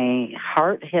my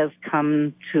heart has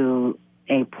come to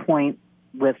a point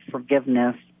with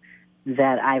forgiveness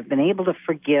that I've been able to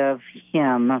forgive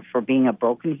him for being a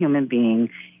broken human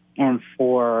being and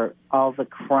for all the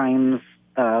crimes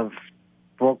of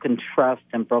broken trust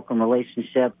and broken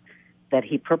relationship that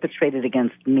he perpetrated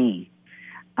against me.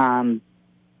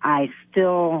 I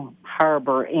still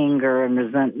harbor anger and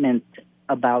resentment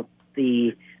about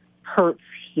the hurts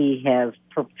he has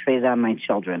perpetrated on my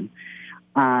children.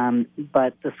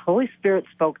 But this Holy Spirit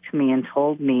spoke to me and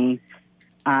told me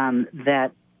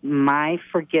that my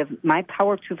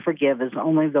power to forgive is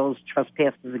only those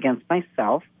trespasses against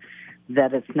myself,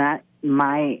 that it's not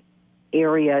my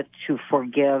area to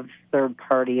forgive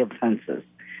third-party offenses.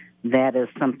 That is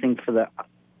something for the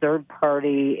third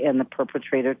party and the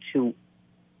perpetrator to,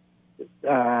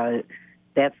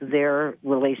 that's their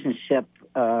relationship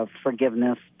of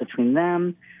forgiveness between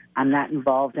them. I'm not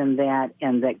involved in that,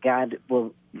 and that God's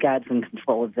in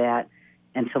control of that,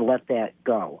 and to let that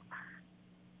go.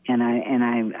 And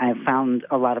I found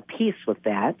a lot of peace with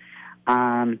that.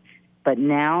 But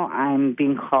now I'm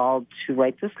being called to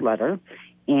write this letter,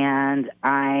 and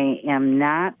I am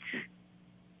not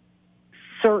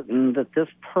certain that this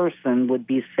person would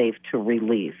be safe to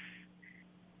release.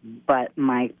 But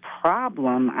my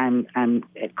problem, I'm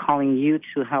calling you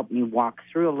to help me walk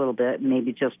through a little bit,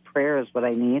 maybe just prayer is what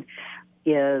I need,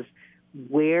 is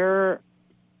where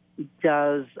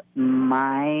does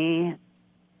my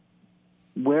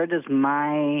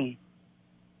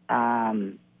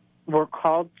we're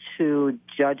called to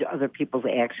judge other people's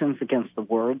actions against the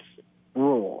word's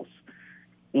rules.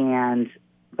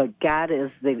 But God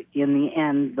is, in the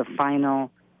end, the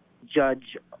final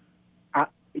judge,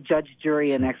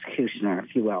 jury, and executioner,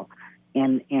 if you will.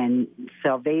 And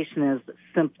salvation is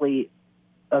simply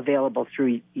available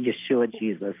through Yeshua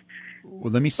Jesus.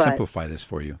 Well, let me simplify this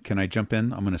for you. Can I jump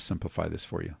in? I'm going to simplify this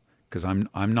for you because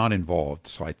I'm not involved,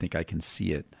 so I think I can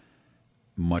see it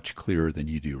much clearer than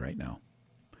you do right now.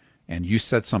 And you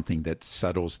said something that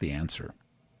settles the answer.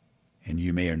 And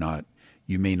you may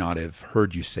not have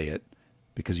heard you say it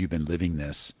because you've been living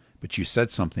this, but you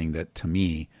said something that to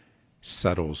me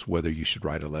settles whether you should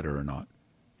write a letter or not.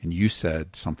 And you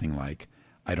said something like,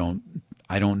 I don't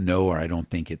know, or I don't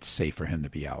think it's safe for him to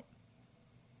be out.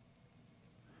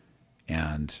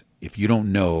 And if you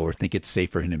don't know or think it's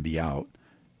safe for him to be out,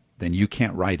 then you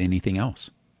can't write anything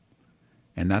else.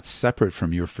 And that's separate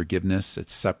from your forgiveness.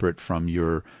 It's separate from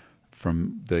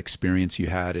the experience you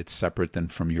had. It's separate than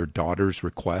from your daughter's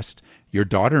request. Your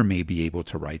daughter may be able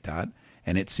to write that.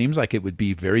 And it seems like it would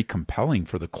be very compelling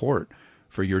for the court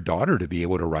for your daughter to be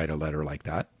able to write a letter like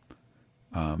that.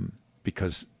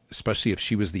 Because especially if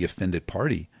she was the offended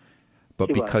party.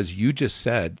 But because you just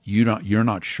said you're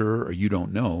not sure or you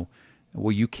don't know,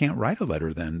 well, you can't write a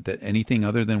letter then that anything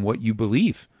other than what you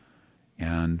believe.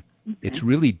 And it's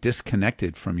really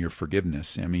disconnected from your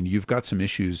forgiveness. I mean, you've got some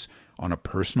issues on a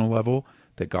personal level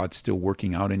that God's still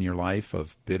working out in your life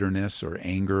of bitterness or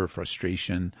anger or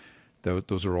frustration.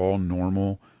 Those are all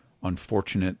normal,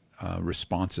 unfortunate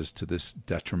responses to this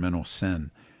detrimental sin.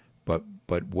 But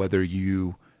whether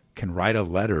you can write a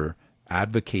letter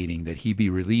advocating that he be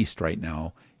released right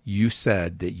now, you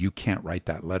said that you can't write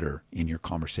that letter in your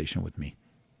conversation with me.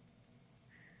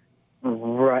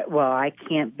 Right. Well, I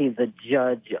can't be the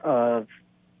judge of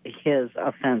his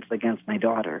offense against my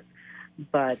daughter,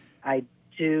 but I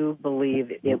do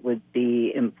believe it would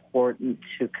be important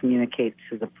to communicate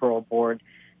to the parole board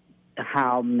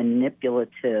how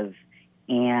manipulative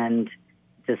and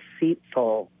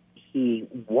deceitful he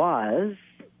was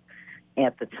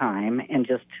at the time, and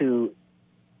just to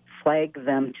flag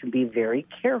them to be very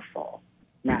careful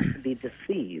not to be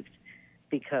deceived,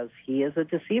 because he is a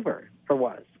deceiver, or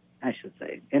was, I should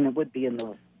say, and it would be in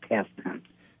the past tense.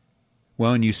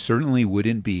 Well, and you certainly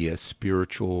wouldn't be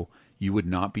you would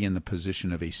not be in the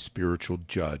position of a spiritual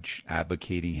judge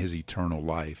advocating his eternal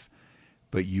life,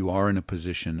 but you are in a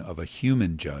position of a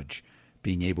human judge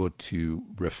being able to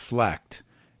reflect.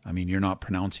 I mean, you're not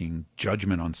pronouncing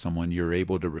judgment on someone. You're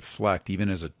able to reflect, even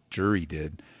as a jury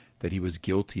did, that he was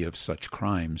guilty of such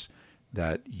crimes,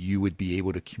 that you would be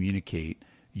able to communicate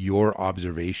your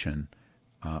observation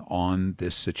on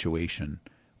this situation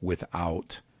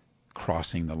without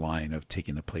crossing the line of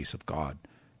taking the place of God.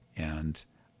 And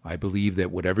I believe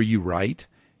that whatever you write,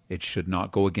 it should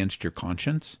not go against your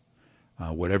conscience.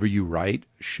 Whatever you write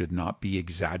should not be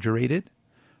exaggerated.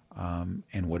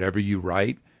 And whatever you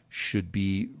write should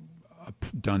be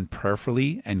done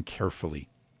prayerfully and carefully.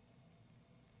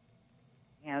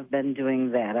 I have been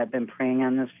doing that. I've been praying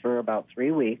on this for about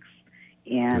 3 weeks,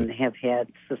 and Good. have had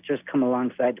sisters come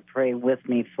alongside to pray with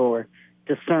me for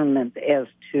discernment as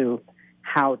to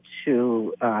how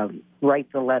to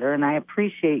write the letter. And I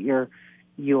appreciate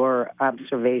your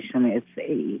observation. It's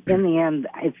in the end,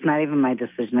 it's not even my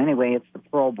decision anyway. It's the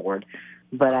parole board,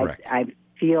 but I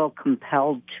feel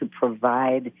compelled to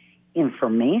provide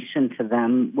information to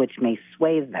them which may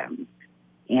sway them,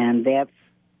 and that's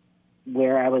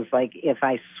where I was like, if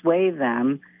I sway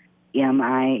them, am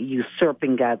I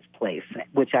usurping God's place,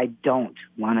 which I don't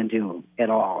want to do at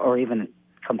all, or even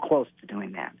come close to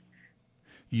doing that.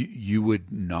 You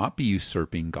would not be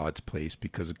usurping God's place,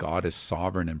 because God is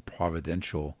sovereign and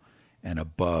providential and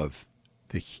above.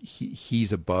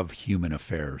 He's above human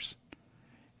affairs.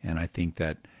 And I think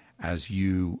that as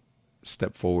you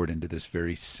step forward into this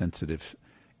very sensitive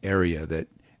area, that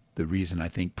the reason I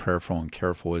think prayerful and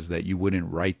careful is that you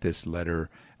wouldn't write this letter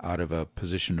out of a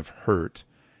position of hurt,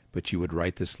 but you would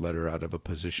write this letter out of a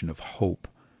position of hope.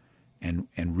 And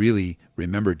really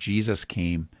remember, Jesus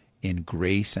came in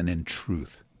grace and in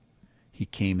truth. He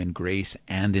came in grace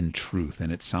and in truth.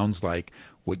 And it sounds like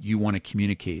what you want to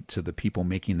communicate to the people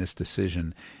making this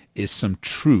decision is some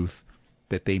truth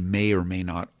that they may or may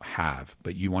not have,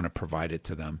 but you want to provide it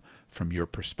to them from your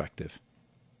perspective.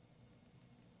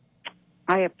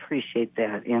 I appreciate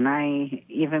that. And I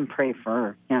even pray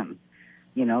for him,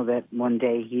 that one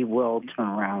day he will turn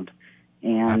around.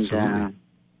 And, absolutely.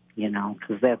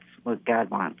 Because that's what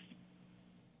God wants.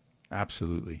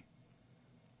 Absolutely.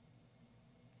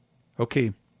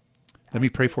 Okay, let me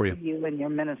pray for you. You and your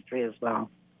ministry as well.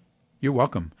 You're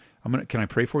welcome. Can I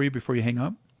pray for you before you hang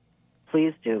up?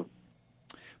 Please do.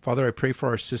 Father, I pray for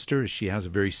our sister as she has a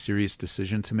very serious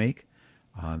decision to make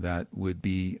that would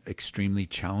be extremely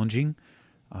challenging.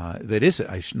 It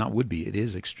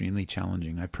is extremely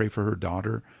challenging. I pray for her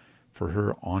daughter, for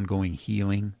her ongoing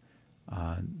healing,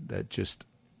 that just,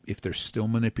 if there's still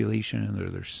manipulation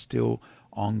and there's still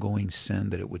ongoing sin,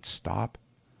 that it would stop.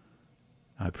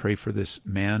 I pray for this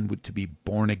man to be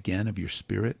born again of your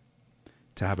Spirit,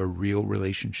 to have a real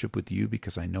relationship with you,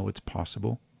 because I know it's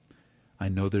possible. I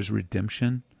know there's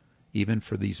redemption, even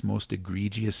for these most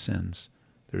egregious sins.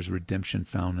 There's redemption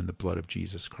found in the blood of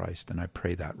Jesus Christ, and I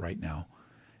pray that right now.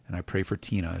 And I pray for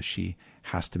Tina as she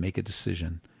has to make a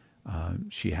decision.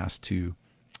 She has to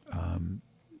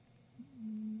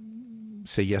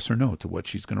say yes or no to what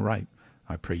she's going to write.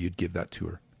 I pray you'd give that to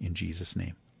her in Jesus'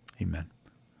 name. Amen.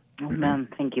 Amen.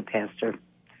 Thank you, Pastor.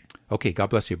 Okay, God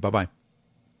bless you. Bye-bye.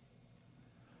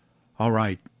 All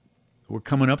right. We're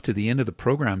coming up to the end of the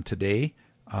program today.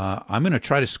 I'm going to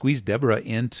try to squeeze Deborah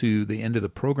into the end of the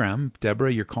program.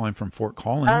 Deborah, you're calling from Fort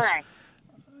Collins. All right.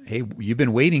 Hey, you've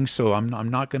been waiting, so I'm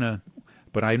not going to,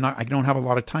 but I don't have a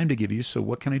lot of time to give you, so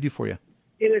what can I do for you?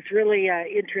 It was really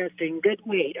interesting. Good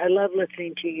wait. I love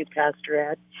listening to you,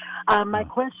 Pastor Ed. My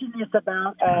question is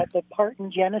about the part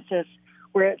in Genesis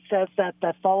where it says that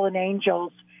the fallen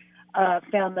angels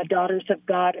found the daughters of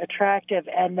God attractive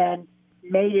and then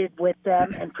mated with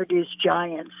them and produced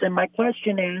giants. And my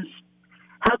question is,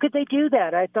 how could they do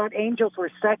that? I thought angels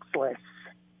were sexless.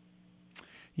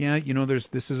 Yeah,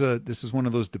 this is one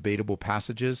of those debatable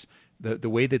passages. The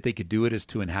way that they could do it is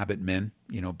to inhabit men.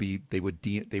 They would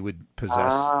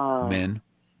possess men,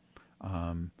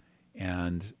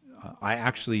 and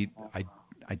I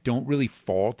don't really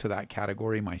fall to that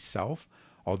category myself.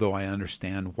 Although I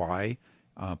understand why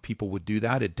people would do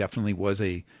that. It definitely was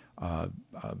a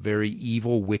very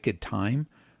evil, wicked time.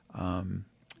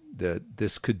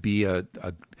 This could be it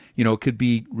could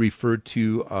be referred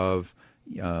to of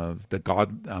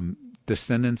the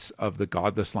descendants of the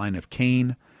godless line of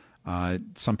Cain.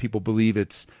 Some people believe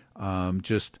it's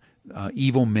just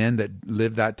evil men that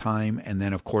lived that time. And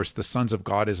then, of course, the sons of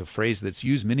God is a phrase that's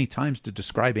used many times to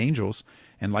describe angels.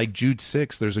 And like Jude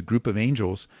 6, there's a group of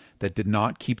angels that did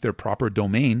not keep their proper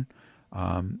domain,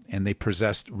 and they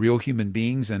possessed real human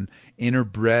beings and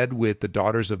interbred with the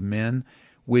daughters of men,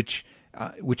 which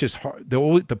is hard.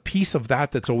 The piece of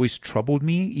that's always troubled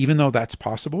me, even though that's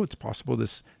possible. It's possible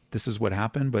this is what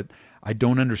happened, but I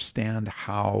don't understand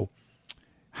how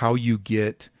you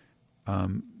get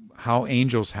how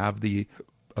angels have the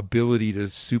ability to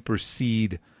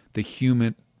supersede the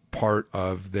human part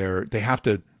of they have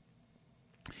to,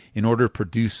 in order to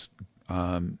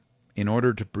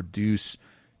produce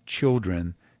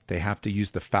children, they have to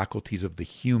use the faculties of the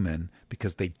human,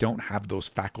 because they don't have those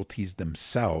faculties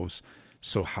themselves.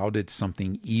 So how did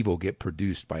something evil get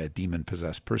produced by a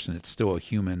demon-possessed person? It's still a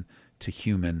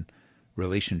human-to-human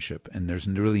relationship, and there's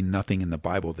really nothing in the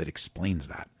Bible that explains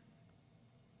that.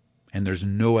 And there's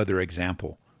no other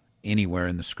example anywhere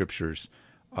in the Scriptures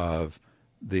of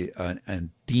a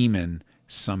demon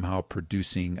somehow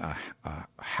producing a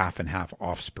half and half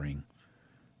offspring.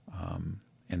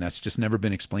 And that's just never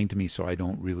been explained to me, so I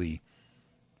don't really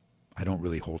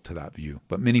hold to that view.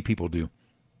 But many people do.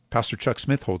 Pastor Chuck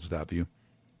Smith holds that view.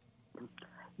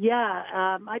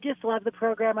 Yeah, I just love the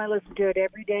program. I listen to it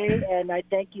every day, and I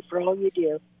thank you for all you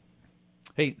do.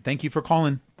 Hey, thank you for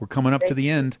calling. We're coming up to the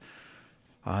end.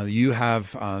 You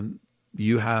have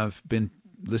been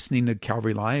listening to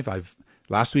Calvary Live. I've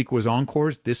Last week was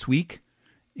Encores. This week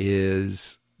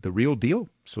is the real deal.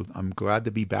 So I'm glad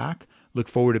to be back. Look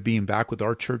forward to being back with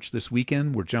our church this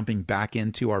weekend. We're jumping back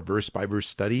into our verse-by-verse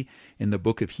study in the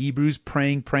book of Hebrews,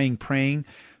 praying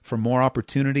for more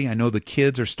opportunity. I know the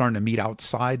kids are starting to meet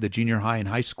outside the junior high and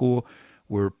high school.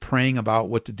 We're praying about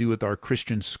what to do with our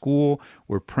Christian school.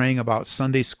 We're praying about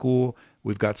Sunday school.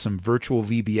 We've got some virtual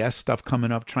VBS stuff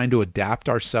coming up, trying to adapt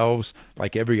ourselves,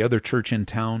 like every other church in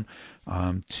town,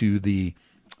 to the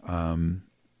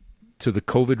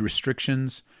COVID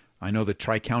restrictions. I know the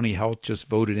Tri-County Health just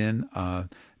voted in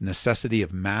necessity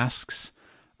of masks.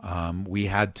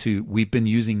 We've been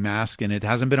using masks, and it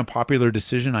hasn't been a popular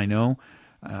decision. I know.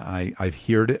 I've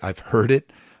heard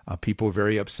it. People are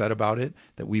very upset about it,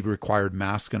 that we've required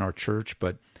masks in our church,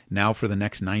 but now for the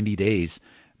next 90 days,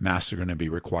 masks are going to be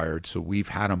required. So we've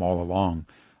had them all along.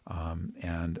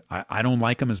 And I don't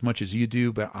like them as much as you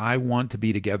do, but I want to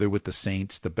be together with the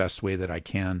saints the best way that I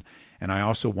can. And I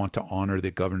also want to honor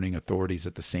the governing authorities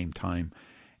at the same time.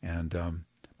 And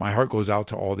my heart goes out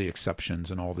to all the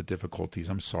exceptions and all the difficulties.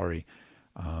 I'm sorry.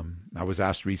 I was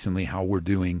asked recently how we're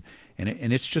doing, and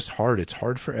it's just hard. It's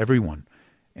hard for everyone.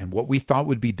 And what we thought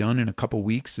would be done in a couple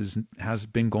weeks has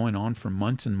been going on for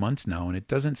months and months now, and it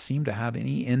doesn't seem to have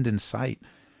any end in sight.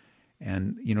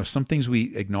 And, some things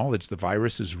we acknowledge, the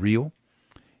virus is real.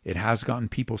 It has gotten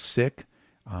people sick.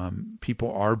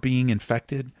 People are being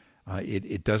infected.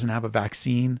 It doesn't have a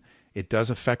vaccine. It does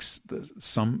affect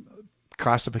some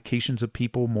classifications of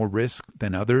people more risk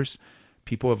than others.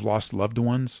 People have lost loved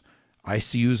ones.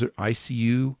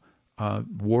 ICU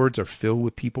wards are filled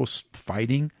with people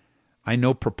fighting. I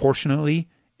know proportionally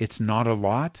it's not a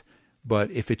lot, but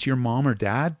if it's your mom or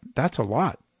dad, that's a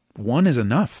lot. One is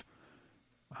enough.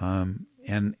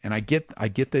 And I get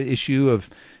the issue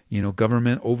of,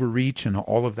 government overreach and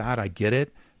all of that. I get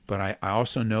it. But I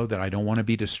also know that I don't want to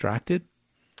be distracted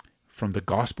from the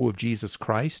gospel of Jesus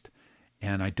Christ.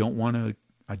 And I don't want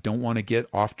to get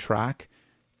off track.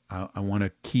 I want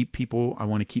to keep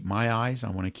my eyes. I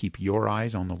want to keep your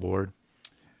eyes on the Lord.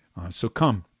 So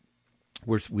come.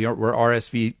 We're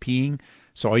RSVPing.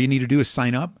 So all you need to do is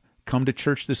sign up. Come to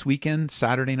church this weekend,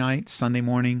 Saturday night, Sunday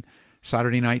morning,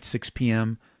 Saturday night, 6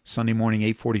 p.m., Sunday morning,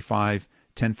 8:45,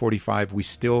 10:45. We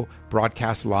still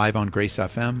broadcast live on Grace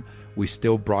FM. We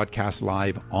still broadcast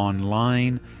live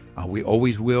online. We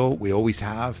always will. We always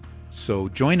have. So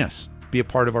join us. Be a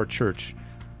part of our church.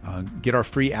 Get our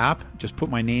free app. Just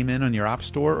put my name in on your app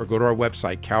store or go to our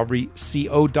website,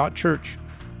 calvaryco.church.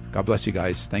 God bless you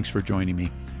guys. Thanks for joining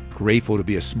me. Grateful to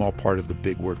be a small part of the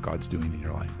big work God's doing in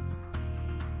your life.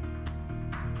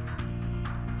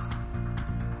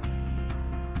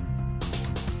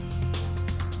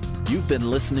 You've been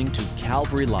listening to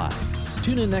Calvary Live.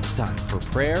 Tune in next time for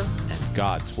prayer and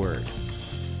God's Word.